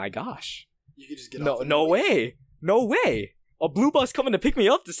 Oh my gosh. You could just get No, off. no way. No way. A blue bus coming to pick me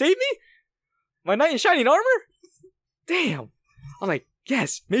up to save me? My knight in shining armor? Damn. I'm like,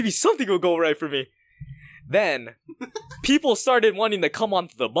 yes, maybe something will go right for me. Then, people started wanting to come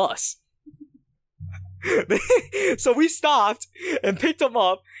onto the bus. So we stopped and picked them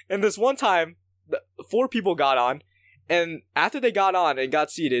up. And this one time, 4 people got on. And after they got on and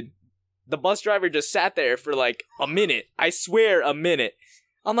got seated, the bus driver just sat there for like a minute. I swear, a minute.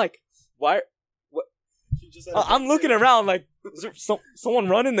 I'm like, why? You just had a- I'm looking around like, is there someone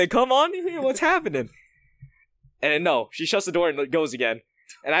running? They come on here? What's happening? And then, no, she shuts the door and goes again.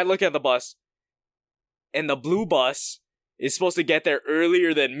 And I look at the bus. And the blue bus is supposed to get there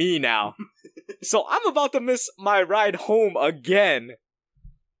earlier than me now. So I'm about to miss my ride home again.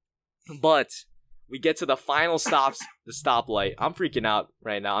 But we get to the final stops, the stoplight. I'm freaking out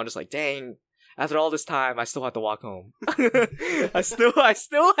right now. I'm just like, dang. After all this time, I still have to walk home. I still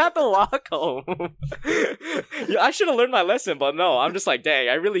have to walk home. Yeah, I should have learned my lesson, but no. I'm just like, dang,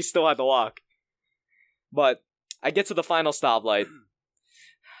 I really still have to walk. But I get to the final stoplight.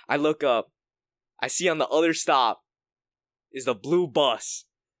 I look up. I see on the other stop is the blue bus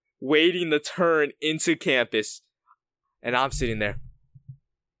waiting to turn into campus. And I'm sitting there.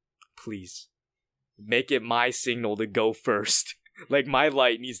 Please, make it my signal to go first. Like, my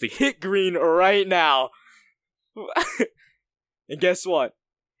light needs to hit green right now. And guess what?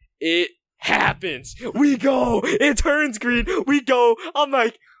 It happens. We go. It turns green. We go. I'm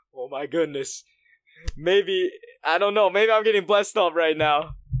like, oh my goodness. Maybe, I don't know. Maybe I'm getting blessed up right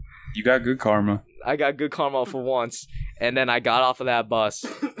now. You got good karma. I got good karma for once. And then I got off of that bus.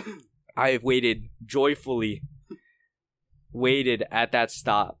 I waited joyfully. Waited at that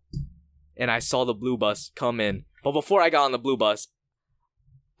stop. And I saw the blue bus come in. But before I got on the blue bus,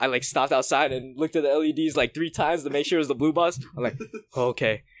 I like stopped outside and looked at the LEDs like 3 times to make sure it was the blue bus. I'm like, oh,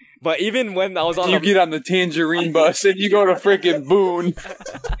 okay. But even when I was on You get on the Tangerine bus and you go to freaking Boone.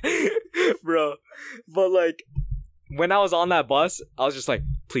 bro, but like when I was on that bus, I was just like,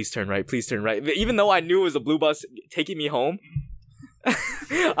 please turn right, please turn right. But even though I knew it was a blue bus taking me home,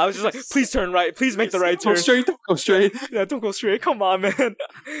 I was just like, please turn right, please make the right turn. Don't go straight. Yeah, don't go straight. Come on, man.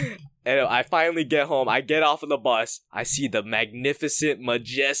 And I finally get home. I get off of the bus. I see the magnificent,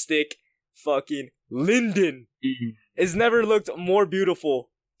 majestic, fucking Linden. Mm-hmm. It's never looked more beautiful.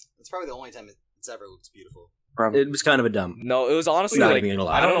 It's probably the only time it's ever looked beautiful. It was kind of a dumb. No, it was honestly Not like, even gonna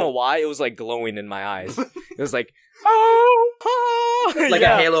lie. I don't know why, it was like glowing in my eyes. It was like, oh, Like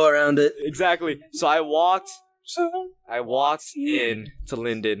a halo around it. Exactly. So I walked in to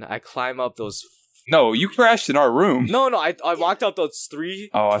Linden. I climb up those. No, you crashed in our room. No, I walked up those 3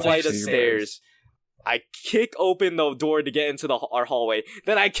 flight of stairs. I kick open the door to get into our hallway.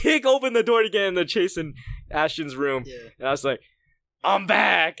 Then I kick open the door to get into Chase and Ashton's room. Yeah. And I was like, I'm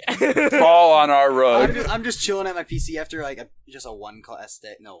back. Fall on our rug. I'm just chilling at my PC after like just a 1 class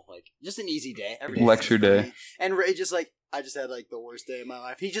day. No, like just an easy day. Every day Lecture day. And Ray just like, I just had like the worst day of my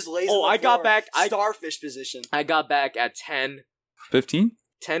life. He just lays on the I floor, got back. Starfish position. I got back at 10. 15?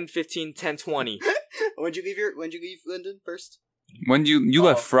 10, 15, 10, 20. When'd you leave Linden first? When you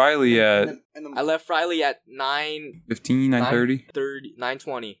left Friley at I left Friley at 9. 15, 9:30?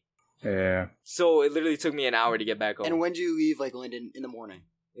 9:20. Yeah. So it literally took me an hour to get back home. And when'd you leave like Linden in the morning?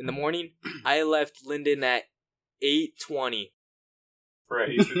 In the morning, I left Linden at 8:20. For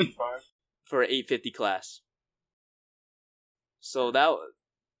 8:55? For an 8:50 class. So that was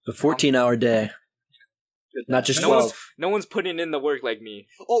A 14-hour day. Not just 12. No one's putting in the work like me.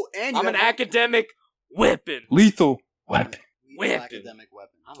 Oh, and I'm an academic weapon. Lethal weapon. Academic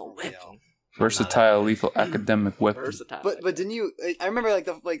weapon. I'm a weapon. Versatile, lethal academic weapon. Versatile. But didn't you? I remember like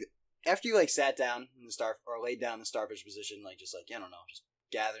after you like sat down in the laid down in the starfish position, like just like I don't know, just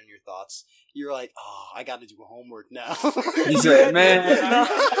gathering your thoughts. You were like, oh, I got to do homework now. He's like, man,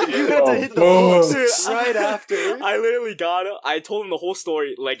 you had to hit the books right after. I literally got it. I told him the whole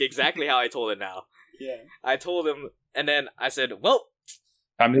story, like exactly how I told it now. Yeah. I told him, and then I said, well,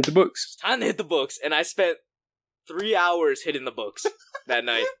 time to hit the books. Time to hit the books. And I spent 3 hours hitting the books that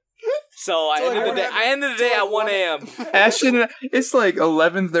night. So I ended the day at 1 a.m. Ashton, it's like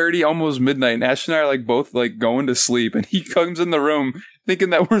 11:30, almost midnight, and Ashton and I are like both like going to sleep, and he comes in the room thinking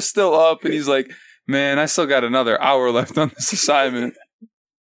that we're still up, and he's like, man, I still got another hour left on this assignment.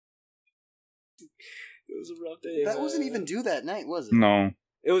 It was a rough day. That wasn't even due that night, was it? No.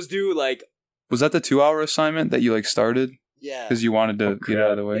 It was due like... Was that the 2-hour assignment that you like started? Yeah. Because you wanted to get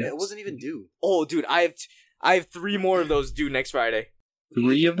out of the way? Yeah, it wasn't even due. Oh, dude, I have 3 more of those due next Friday.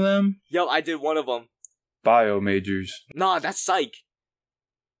 3 of them? Yo, I did 1 of them. Bio majors. Nah, that's psych.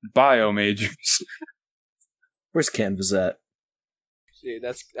 Bio majors. Where's Canvas at? Dude,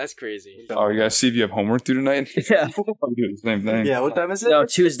 that's crazy. Oh, you guys see if you have homework due tonight? Yeah. I'm doing the same thing. Yeah, what time is it? No,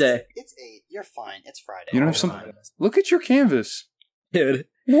 Tuesday. It's 8. You're fine. It's Friday. You don't have some... Look at your canvas. Dude.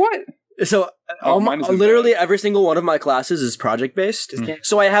 What? So, mine is literally every single one of my classes is project-based.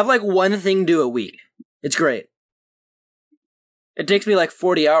 So I have like one thing due a week. It's great. It takes me like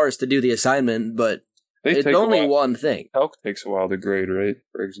 40 hours to do the assignment, but it's only one thing. Calc takes a while to grade, right?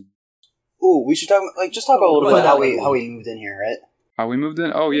 For example. Ooh, we should talk a little bit about how we moved in here, right? How we moved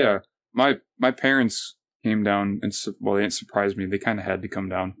in? Oh, yeah. My parents came down and, well, they didn't surprise me. They kind of had to come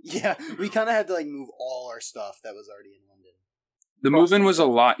down. Yeah, we kind of had to like move all our stuff that was already in London. The move-in was a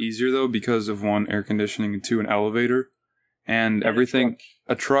lot easier, though, because of 1, air conditioning, and 2, an elevator. And everything,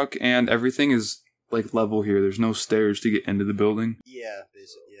 a truck, and everything is like level here. There's no stairs to get into the building. Yeah,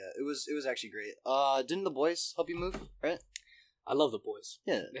 basically, yeah. It was actually great. Didn't the boys help you move, right? I love the boys.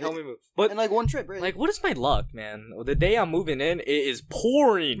 Yeah. They help me move. But in like one trip, right? Like, what is my luck, man? The day I'm moving in, it is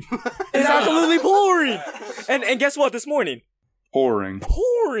pouring. It's absolutely pouring. And guess what? This morning, Pouring.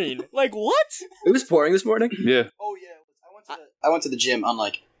 Like what? It was pouring this morning? Yeah. Oh yeah. I went to the gym,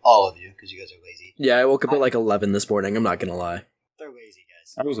 unlike all of you, because you guys are lazy. Yeah, I woke up at like 11 this morning. I'm not gonna lie. They're lazy,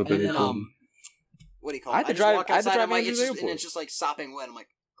 guys. I was a bit What do you call it? I had to drive walk outside, my I'm like, airport. and it's just like sopping wet. I'm like,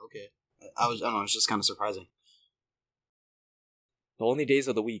 okay. I don't know, it's just kind of surprising. The only days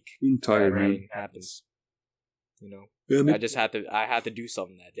of the week I'm tired, man. rain happens. You know, I had to do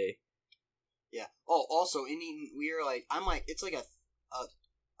something that day. Yeah. Oh, also, we are like, I'm like, it's like a 1.5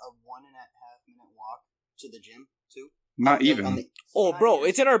 minute walk to the gym too. Not even. Bro,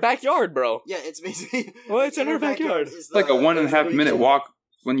 it's in our backyard, bro. Yeah, it's basically. Well, it's in our backyard. It's like a 1.5 minute walk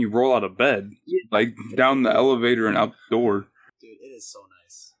when you roll out of bed, like down the elevator and out the door. Dude, it is so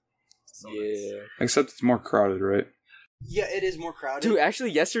nice. Nice. Except it's more crowded, right? Yeah, it is more crowded. Dude,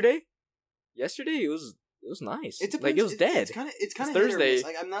 actually, yesterday it was nice. It was dead. It's kind of Thursday.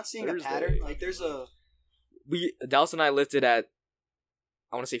 Like I'm not seeing a pattern. Like there's a. Dallas and I lifted at,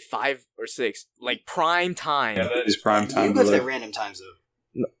 I want to say 5 or 6, like prime time. Yeah, that is prime time. You lift at random times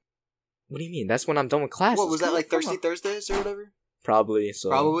though. What do you mean? That's when I'm done with classes. What was that, like Thirsty Thursdays or whatever? Probably. So.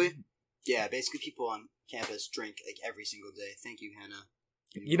 Probably. Yeah, basically people on campus drink like every single day. Thank you, Hannah.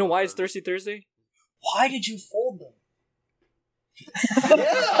 You know why it's Thirsty Thursday? Why did you fold them?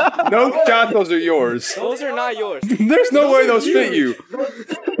 Yeah. No, John, those are yours. Those are not yours. There's no way those fit you.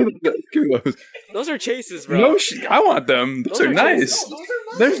 Those are Chase's, bro. No, I want them. Those are nice. No, those are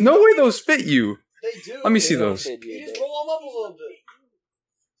nice. There's no way those fit you. They do. Let me see those. You just roll them up a little bit.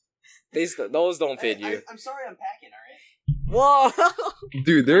 Those don't fit you. I'm sorry I'm packing, alright? Whoa.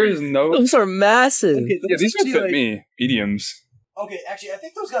 Dude, there is no... Those are massive. Okay, Yeah, these would fit me. Mediums. Okay, actually, I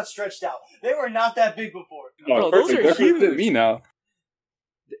think those got stretched out. They were not that big before. Oh, Bro, those perfect. are They're gonna fit huge. me now.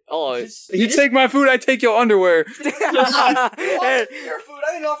 Oh, You take my food, I take your underwear. You offered me your food.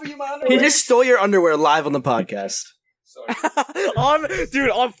 I didn't offer you my underwear. He just stole your underwear live on the podcast. on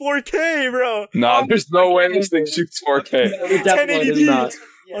 4K, bro. Nah, there's no way this thing shoots 4K. It definitely is 1080p. not.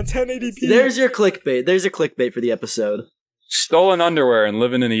 On 1080p. There's your clickbait. There's your clickbait for the episode. Stolen underwear and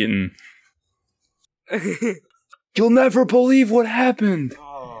living and eating. You'll never believe what happened.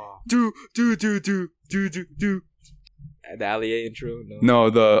 Oh. do. The Allier intro? No. No,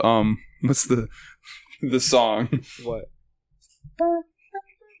 the what's the song? What?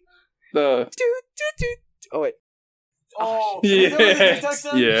 The Oh, wait. Oh. yeah, Is that what the TikTok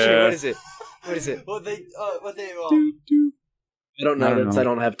sound? Shit, yeah. what is it? What is it? What they I don't know. I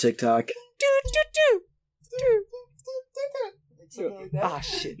don't have TikTok. Something like that. Ah,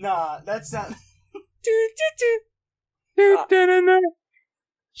 shit. Nah, that's not.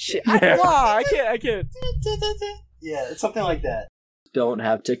 Shit. Yeah. I can't. Yeah, it's something like that. Don't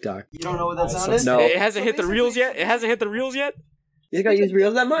have TikTok. You don't know what that sound is? No. It hasn't hit the reels yet? It hasn't hit the reels yet? You think I use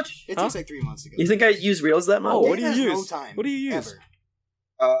Reels that much? It takes like 3 months ago. You think I use Reels that much? Oh, what do Dave you has use? No time, What do you use? ever.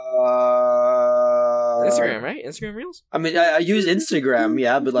 Instagram, right? Instagram Reels? I mean, I use Instagram,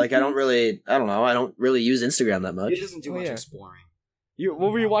 yeah, but like I don't really use Instagram that much. He doesn't do much yeah. exploring.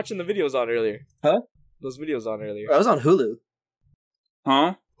 What were you watching the videos on earlier? Huh? Those videos on earlier. I was on Hulu.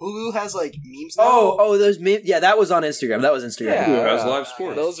 Huh? Hulu has like memes now. Oh, those memes. Yeah, that was on Instagram. That was Instagram. Yeah. Hulu has live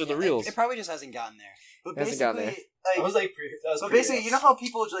sports. Those are the reels. It probably just hasn't gotten there. But Hasn't gotten basically, there. like, so basically, you know how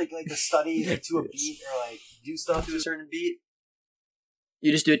people like to study like to a beat or like do stuff to a certain beat?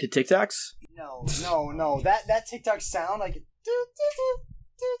 You just do it to TikToks? No. That TikTok sound like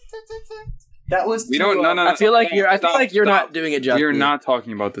that was. We don't. No. I feel like you're Stop. not doing it justice. We are not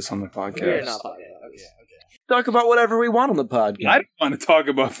talking about this on the podcast. We're not. Okay. Talk about whatever we want on the podcast. I don't want to talk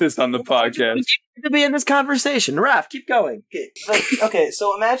about this on the podcast. To be in this conversation. Raph, keep going. Okay,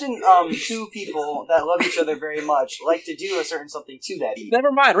 so imagine two people that love each other very much like to do a certain something to that beat.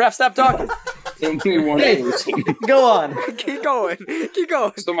 Never mind, Raph, stop talking. Only one person. Go on. Keep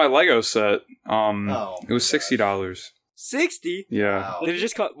going. So my Lego set, Oh. it was $60. 60? Yeah, Wow. Did it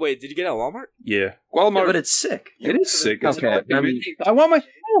just cut? Wait, did you get it at Walmart? yeah. Walmart, But it's sick. it is sick. It's Okay, not- I mean- I want my.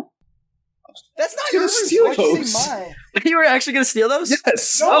 That's not gonna yours. steal Why'd you those. say mine? You were actually going to steal those?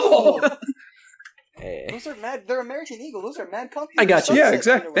 Yes. No. Hey. Those are mad. They're American Eagle. Those are mad comfy. I got you. Yeah,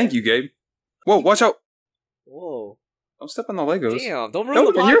 exactly. Thank you, Gabe. Whoa, watch out! Whoa. Don't step on the Legos. Damn, don't That ruin the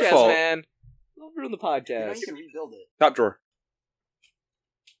would've been your podcast, fault. man. Don't ruin the You know, podcast. you can rebuild it. Top drawer.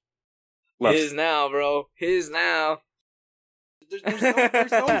 Left. His now, bro. His now.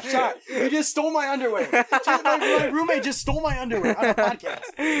 There's no shot. You just stole my underwear. My roommate just stole my underwear on a podcast.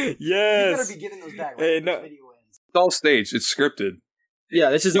 You Yes. better be giving those back. Hey, Right? no. This video ends. It's all staged. It's scripted. Yeah,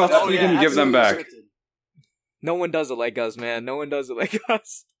 this is No, all. that's what you can give them absolutely back. scripted. No one does it like us, man. No one does it like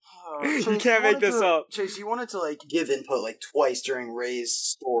us. Chase, You can't make wanted this to- up. Chase, you wanted to like give input like twice during Ray's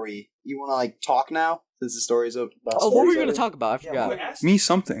story. You want to like talk now since the story's up. Oh, what were we going to talk about? I forgot. Me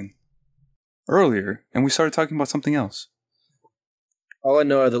something. Earlier, and we started talking about something else. All I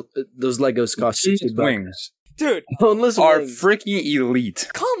know are those Legos cost These $60. wings Dude, Boneless are wings. freaking elite.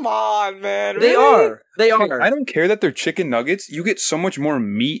 come on, man. They Really? are. They are. I don't care that they're chicken nuggets. You get so much more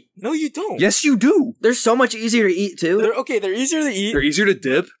meat. No, you don't. Yes, you do. They're so much easier to eat too. They're easier to eat. They're easier to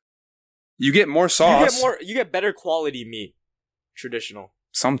dip. You get more sauce. You get better quality meat. Traditional.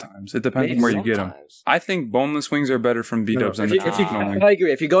 Sometimes. It depends Maybe on where you get them. Sometimes. I think boneless wings are better from B-dubs No, than if the you- traditional wings. I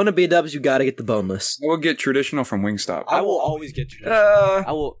agree. If you're going to B-dubs, you got to get the boneless. I would get traditional from Wingstop. I will always get traditional.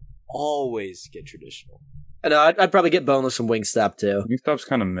 I will always get traditional. And I'd probably get boneless from Wingstop too. Wingstop's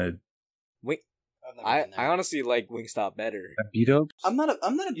kind of mid. I honestly like Wingstop better. B-dubs? I'm not a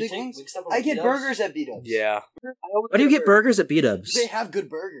big wings. I get burgers at B-dubs. Yeah. Why do you get burgers at B-dubs? They have good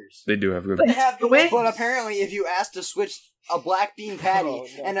burgers. They do have good. They have good Wings. But apparently, if you ask to switch a black bean patty Oh,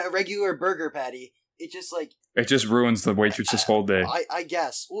 no. and a regular burger patty, it just like It just ruins the waitress's whole day. I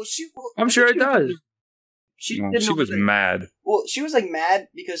guess. Well, shoot. Well, I'm sure it does. She was mad. Well, she was like mad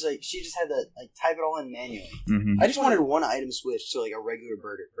because like she just had to like type it all in manually. Mm-hmm. I just wanted one item switched to like a regular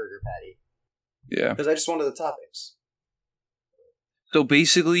burger patty. Yeah. Because I just wanted the toppings. So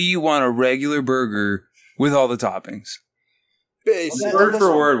basically, you want a regular burger with all the toppings. Basic. Word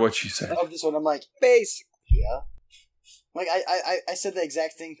for word, what she said. Of this one, I'm like, basic. Yeah. Like I said the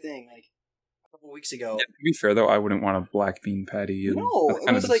exact same thing like a couple weeks ago. Yeah, to be fair though, I wouldn't want a black bean patty. No,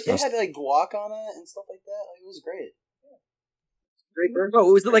 it was like it had like guac on it and stuff like that. Like, it was great. Great burger.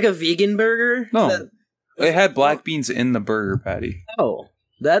 Oh, was it like a vegan burger? No, it had black beans in the burger patty. Oh,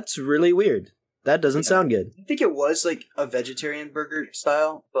 that's really weird. That doesn't sound good. I think it was like a vegetarian burger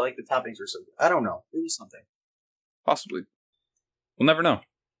style, but like the toppings were so good. I don't know. It was something. Possibly. We'll never know.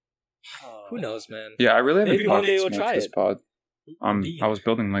 Who knows, man? Yeah, I really haven't Maybe one day we'll try this it. pod. I was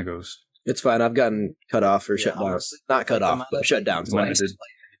building Legos. It's fine. I've gotten cut off or shut down. Honestly, Not cut like, off, but shut down. Limited.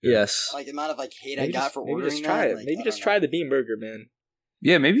 Yes. Like the amount of like hate I Maybe got just, for maybe ordering just try that. it. Like, Maybe I just don't try know. the bean burger, man.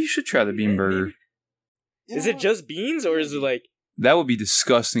 Yeah, maybe you should try the bean burger. Is it just beans or is it like? That would be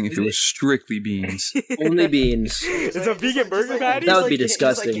disgusting if it was strictly beans. Only beans. It's like- a vegan just burger like- patty? That just would be like- just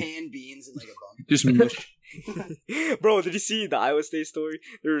disgusting. like canned beans and like a bun. Just mush. Bro, did you see the Iowa State story?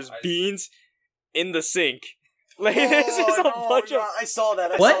 There's beans in the sink. Like there's just a bunch of. I saw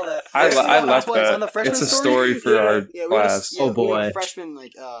that. What? Saw that. I left Twice that. on the freshman It's a story. story for our Yeah, we have a- class. yeah, Oh, we have boy. a freshman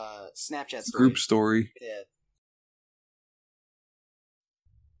like Snapchat story. Group story. Yeah.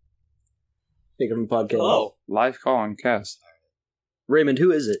 Think of a podcast. Hello. Live call on cast. Raymond,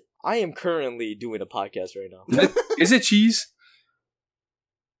 who is it? I am currently doing a podcast right now. Is it cheese?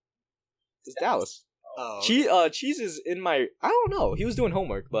 It's Dallas. Oh. Cheese is in my. I don't know. He was doing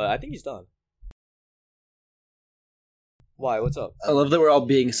homework, but I think he's done. Why? What's up? I love that we're all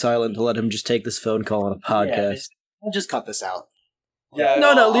being silent to let him just take this phone call on a podcast. I'll just cut this out. Yeah.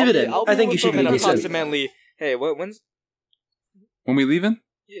 No, leave it be- in. I'll I be think you with should him in be decent. approximately. Hey, when's? When we leaving?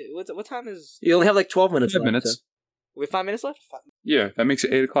 Yeah, what time is? You only have like 12 minutes 5 left, minutes. so- We have 5 minutes left. Yeah, that makes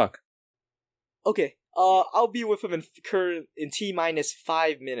it 8 o'clock. Okay. I'll be with him in T minus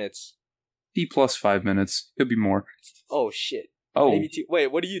 5 minutes. T plus 5 minutes. Could be more. Oh shit. Oh, Maybe T. Wait,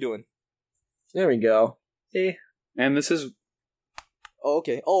 what are you doing? There we go. See? and this is Oh,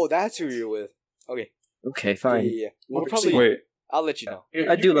 okay. Oh, that's who you're with. Okay. Okay, fine. Yeah. We'll probably. wait. I'll let you know.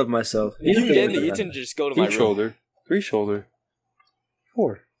 I do love myself. If you get into Eaton, just go to my 2 room. shoulder, 3 shoulder,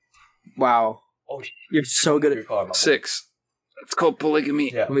 4, Wow. You're so good at 6. It's called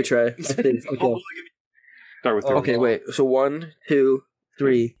polygamy. Let me try. Okay. Start with 3. Okay, wait. So 1, 2,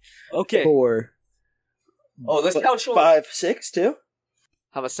 3, Okay. 4. Oh, let's count 5, 6, 2,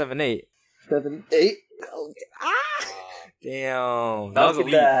 How about 7, 8? 7, 8. Damn. That was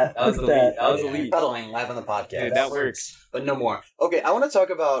elite. that. That was Look elite. at That was elite. Cuddling live on the podcast. Dude, that works. But no more. Okay, I want to talk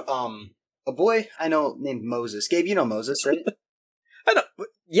about a boy I know named Moses. Gabe, you know Moses, right? I know.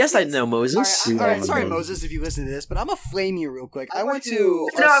 Yes, I know Moses. All right, sorry, Moses, if you listen to this, but I'm gonna flame you real quick. I went to. Do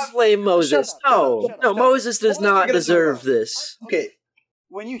not blame Moses. Shut up, No, shut up, no, shut up. Moses does Hold on, not you gotta deserve shut up. this. Okay,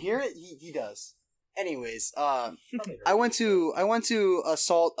 when you hear it, he does. Anyways, I went to a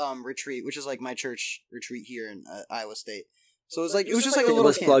salt retreat, which is like my church retreat here in Iowa State. So it was just like a little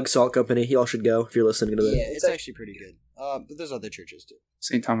Let's camp. plug Salt Company. Y'all should go if you're listening to this. Yeah, it's actually pretty good. But there's other churches too.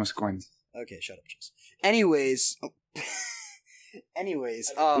 St. Thomas Aquinas. Okay, shut up, Chase. Anyways,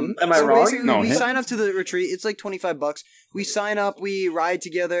 Am I so wrong? basically, No, we him. sign up to the retreat. It's like $25. We sign up. We ride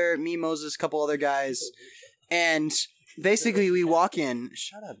together. Me, Moses, a couple other guys, and basically we walk in.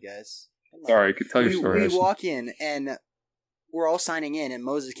 Shut up, guys. Sorry, you could tell your story. We Ashton. walk in and we're all signing in, and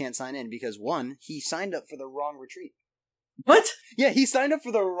Moses can't sign in because one, he signed up for the wrong retreat. What? Yeah, he signed up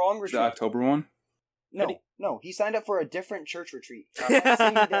for the wrong The retreat. October one? No, he signed up for a different church retreat. Same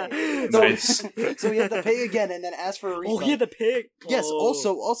day. So, Nice. so he had to pay again and then ask for a refund. Oh, he had the pig. Yes.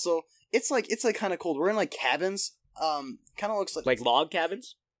 Oh. Also, it's like kind of cold. We're in like cabins. Kind of looks like Like log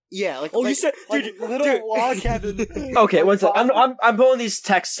cabins. yeah. Like Oh, you said, like dude, little dude. log cabin. Okay, one sec. I'm pulling these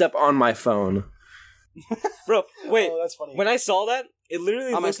texts up on my phone. Bro, wait. Oh, that's funny. When I saw that, it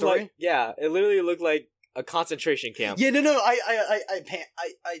literally On my looked story? like it literally looked like a concentration camp. Yeah, no.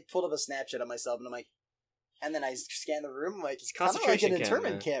 I pulled up a Snapchat of myself and I'm like, and then I scanned the room. I'm like, it's kind of like concentration an camp,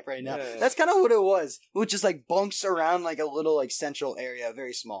 internment man. camp right now. Yeah. That's kind of what it was. Which is like bunks around like a little like central area,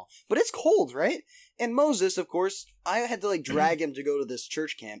 very small. But it's cold, right? And Moses, of course, I had to like drag him to go to this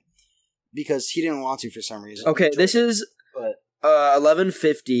church camp because he didn't want to for some reason. Okay, this is But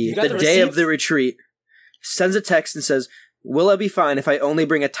 11:50, You got the the day of receipt? the retreat. Sends a text and says, "Will I be fine if I only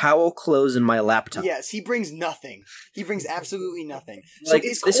bring a towel, clothes, and my laptop?" yes, he brings nothing. He brings absolutely nothing. So Like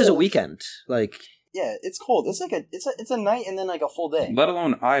it's this is a cold. weekend. Like Yeah, it's cold. It's like it's a night and then like a full day. Let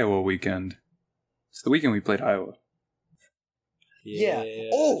alone Iowa weekend. It's the weekend we played Iowa. Yeah.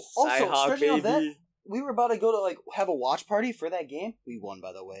 Oh, also, starting off that, we were about to go to like have a watch party for that game. We won,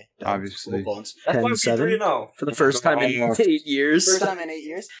 by the way. Obviously. 10-7 for the first time in 8 years. First time in 8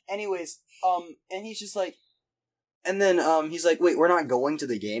 years. Anyways, and he's just like, and then he's like, wait, we're not going to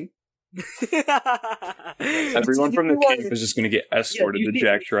the game. Everyone from the camp is just going to get escorted to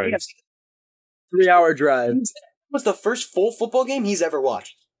Jack Trice. 3-hour drive. It was the first full football game he's ever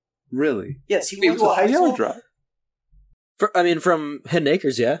watched. Really? Yes, he went to a high school drive. From Hidden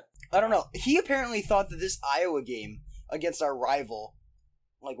Acres, yeah. I don't know. He apparently thought that this Iowa game against our rival,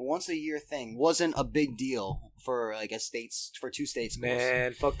 like once a year thing, wasn't a big deal for like for 2 states.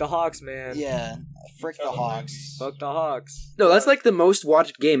 Man, fuck the Hawks, man. Yeah, frick the Hawks. Fuck the Hawks. No, that's like the most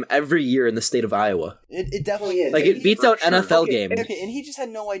watched game every year in the state of Iowa. It definitely is. Like it beats out NFL games. Okay, and he just had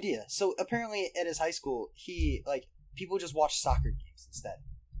no idea. So apparently at his high school, people just watch soccer games instead.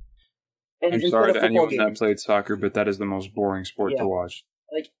 I'm sorry to anyone that played soccer, but that is the most boring sport to watch.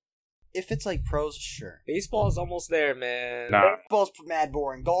 Like, if it's like pros, sure. Baseball's almost there, man. Nah. Baseball's mad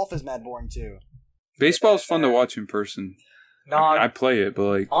boring. Golf is mad boring too. Baseball's fun to watch in person. Nah, I play it, but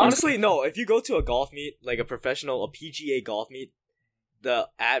like honestly, no. If you go to a golf meet, like a PGA golf meet, the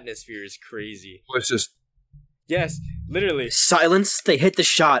atmosphere is crazy. It's just yes, literally silence. They hit the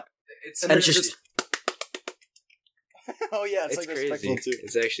shot, and it's just. Oh yeah, it's like crazy. respectful too.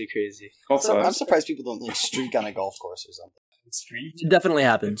 It's actually crazy. So, I'm surprised people don't like streak on a golf course or something. Streak? It definitely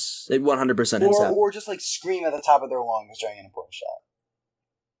happens. It 100% has happened. Or just like scream at the top of their lungs during an important shot.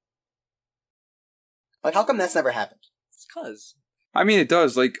 Like, how come that's never happened? It's cause. I mean, it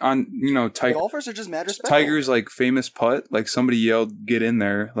does. Like on golfers are just mad respectful. Tiger's like famous putt. Like somebody yelled, "Get in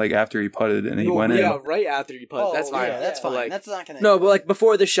there!" Like after he putted and he went in. Yeah, right after he putted. That's fine. Yeah, that's fine. Like, that's not gonna. No, but like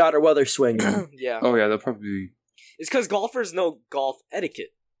before the shot or while they're swinging. Yeah. Oh yeah, they'll probably be. It's because golfers know golf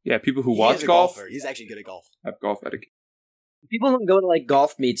etiquette. Yeah, people who watch golf. He's actually good at golf. Have golf etiquette. People don't go to like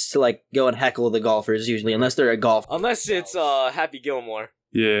golf meets to like go and heckle the golfers usually, unless they're a golf. Unless it's Happy Gilmore.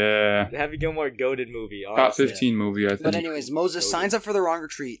 Yeah. The Happy Gilmore goated movie. Top 15 movie, I think. But anyways, Moses signs up for the wrong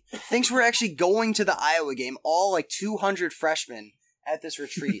retreat. Thinks we're actually going to the Iowa game. All like 200 freshmen at this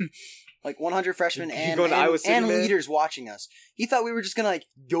retreat. Like 100 freshmen and leaders watching us. He thought we were just gonna like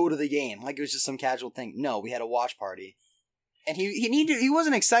go to the game, like it was just some casual thing. No, we had a watch party, and he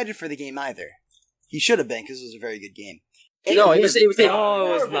wasn't excited for the game either. He should have been because it was a very good game. No, it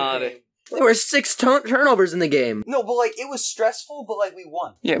was not. There were 6 turnovers in the game. No, but like it was stressful, but like we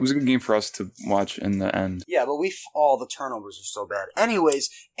won. Yeah, it was a good game for us to watch in the end. Yeah, but the turnovers are so bad. Anyways,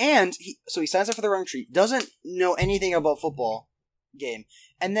 and he signs up for the wrong treat, doesn't know anything about football game,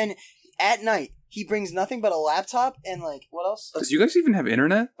 and then at night he brings nothing but a laptop and like what else? Does you guys even have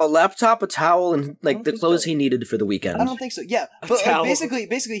internet? A laptop, a towel, and like the clothes he needed for the weekend. I don't think so. Yeah, but like,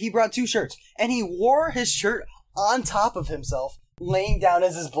 basically he brought 2 shirts, and he wore his shirt on top of himself, laying down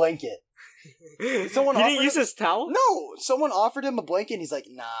as his blanket. Someone he didn't use his towel? No, someone offered him a blanket, and he's like,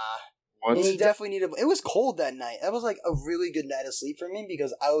 nah. What? And he definitely needed. It was cold that night. That was like a really good night of sleep for me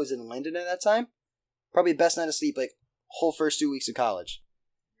because I was in Linden at that time. Probably best night of sleep, like whole first 2 weeks of college.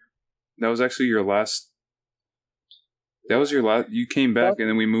 That was actually your last. That was your last. You came back, and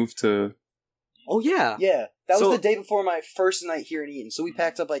then we moved to. Oh yeah, yeah. That was the day before my first night here in Eaton. So we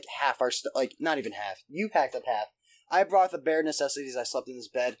packed up like half our stuff. Like not even half. You packed up half. I brought the bare necessities. I slept in this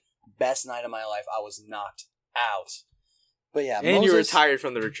bed. Best night of my life. I was knocked out. But yeah, and you were tired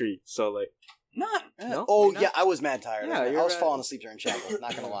from the retreat, so like no. Oh yeah, I was mad tired. Yeah, I was falling asleep during chapel.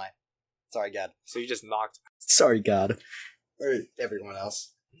 Not gonna lie. Sorry, God. So you just knocked. Sorry, God. Or everyone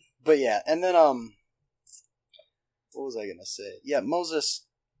else. But yeah, and then what was I gonna say? Yeah, Moses.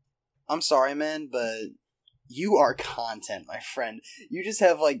 I'm sorry, man, but you are content, my friend. You just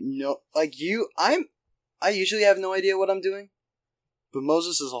have like no I usually have no idea what I'm doing. But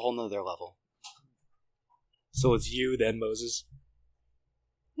Moses is a whole nother level. So it's you then, Moses?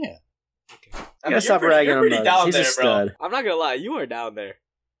 Yeah. Okay. I'm gonna stop ragging on Moses. He's a stud. I'm not gonna lie, you are down there.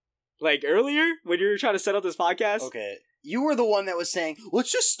 Like earlier, when you were trying to set up this podcast? Okay. You were the one that was saying,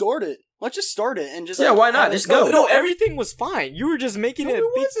 let's just start it. Let's just start it and just yeah, why not? Just go. No, everything was fine. You were just making it. It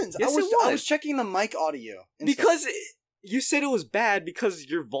wasn't. Yes, it was. I was checking the mic audio. Because you said it was bad because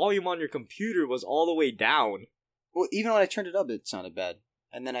your volume on your computer was all the way down. Well, even when I turned it up, it sounded bad.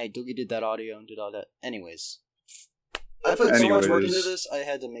 And then I deleted that audio and did all that. Anyways. I put so much work into this, I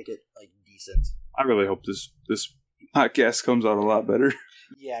had to make it, like, decent. I really hope this podcast comes out a lot better.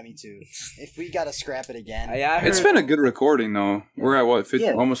 Yeah, me too. If we gotta scrap it again. It's been a good recording, though. We're at, what,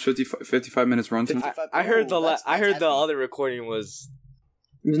 almost 55 minutes runtime? I heard the other recording was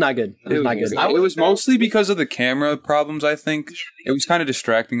It was not good. It was not good. It was mostly because of the camera problems, I think. It was kind of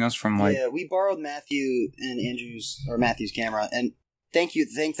distracting us from like... Yeah, we borrowed Matthew's camera, and thank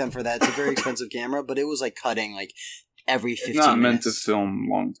them for that. It's a very expensive camera, but it was like cutting like every 15 minutes. It's not meant to film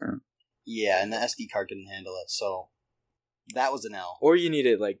long term. Yeah, and the SD card couldn't handle it, so that was an L. Or you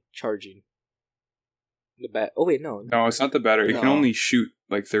needed like charging. Oh wait, no. No, it's not the battery. It can only shoot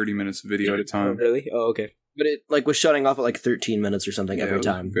like 30 minutes of video at a time. Oh, really? Oh, okay. But it like was shutting off at like 13 minutes or something every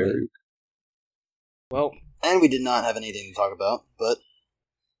time. Well, and we did not have anything to talk about, but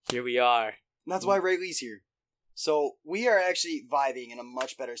here we are. And that's why Ray Lee's here. So we are actually vibing in a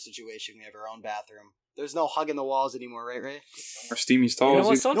much better situation. We have our own bathroom. There's no hugging the walls anymore, right, Ray? No more steamy stalls. You know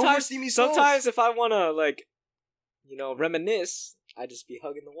what? No more steamy stalls. Sometimes if I want to, like, reminisce, I just be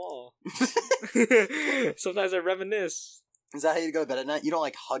hugging the wall. Sometimes I reminisce. Is that how you go to bed at night? You don't,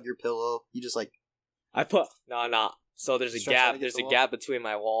 like, hug your pillow? You just, like... No. So there's a gap. There's a gap between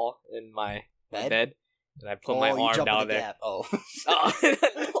my wall and my bed. And I put my arm down there. Gap. Oh.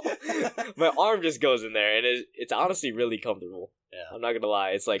 My arm just goes in there, and it's honestly really comfortable. Yeah. I'm not gonna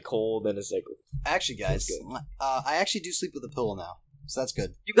lie. It's like cold, and it's like... Actually, guys, I actually do sleep with a pillow now, so that's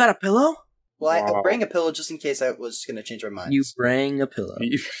good. You got a pillow? Well, I bring a pillow just in case I was going to change my mind. You bring a pillow.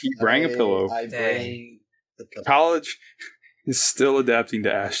 You bring a pillow. I bring the pillow. College is still adapting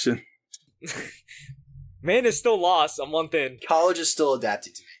to Ashton. Man is still lost a month in. College is still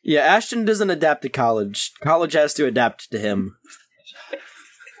adapting to me. Yeah, Ashton doesn't adapt to college. College has to adapt to him.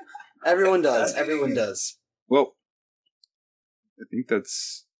 Everyone does. Everyone does. Well, I think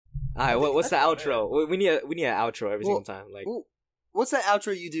that's... Alright, what's the outro? We need an outro every single time. Like, what's that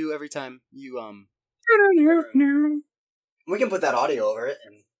outro you do every time you We can put that audio over it.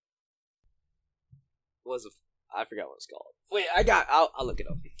 And I forgot what it's called. Wait, I'll look it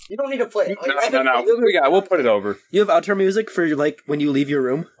up. You don't need to play it. No. We'll put it over. You have outro music for like when you leave your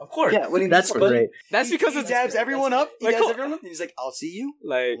room? Of course. Yeah, that's great. That's because he dabs everyone up. He dabs everyone up. And he's like, "I'll see you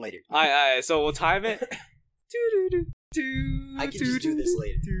later." Alright, so we'll time it. I can just do this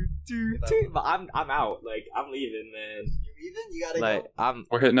later. But I'm out. Like, I'm leaving, man. You're leaving? You gotta go.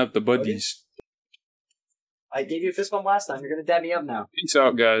 We're hitting up the buddies. I gave you a fist bump last time. You're gonna dab me up now. Peace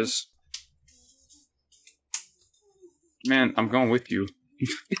out, guys. Man, I'm going with you.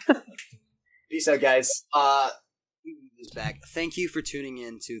 Peace out, guys. Is back. Thank you for tuning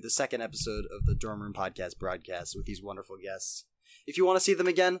in to the second episode of the Dorm Room Podcast broadcast with these wonderful guests. If you want to see them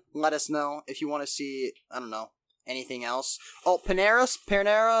again, let us know. If you want to see, I don't know, anything else. Oh,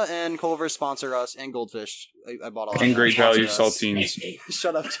 Panera and Culver sponsor us, and Goldfish. I bought all of And them. Great Value Sponsor us. Saltines.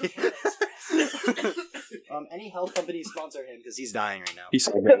 Shut up, Jay. Any health company sponsor him because he's dying right now. Peace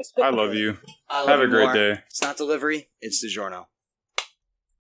out, guys. I love you. Have a great day. It's not delivery, it's DiGiorno.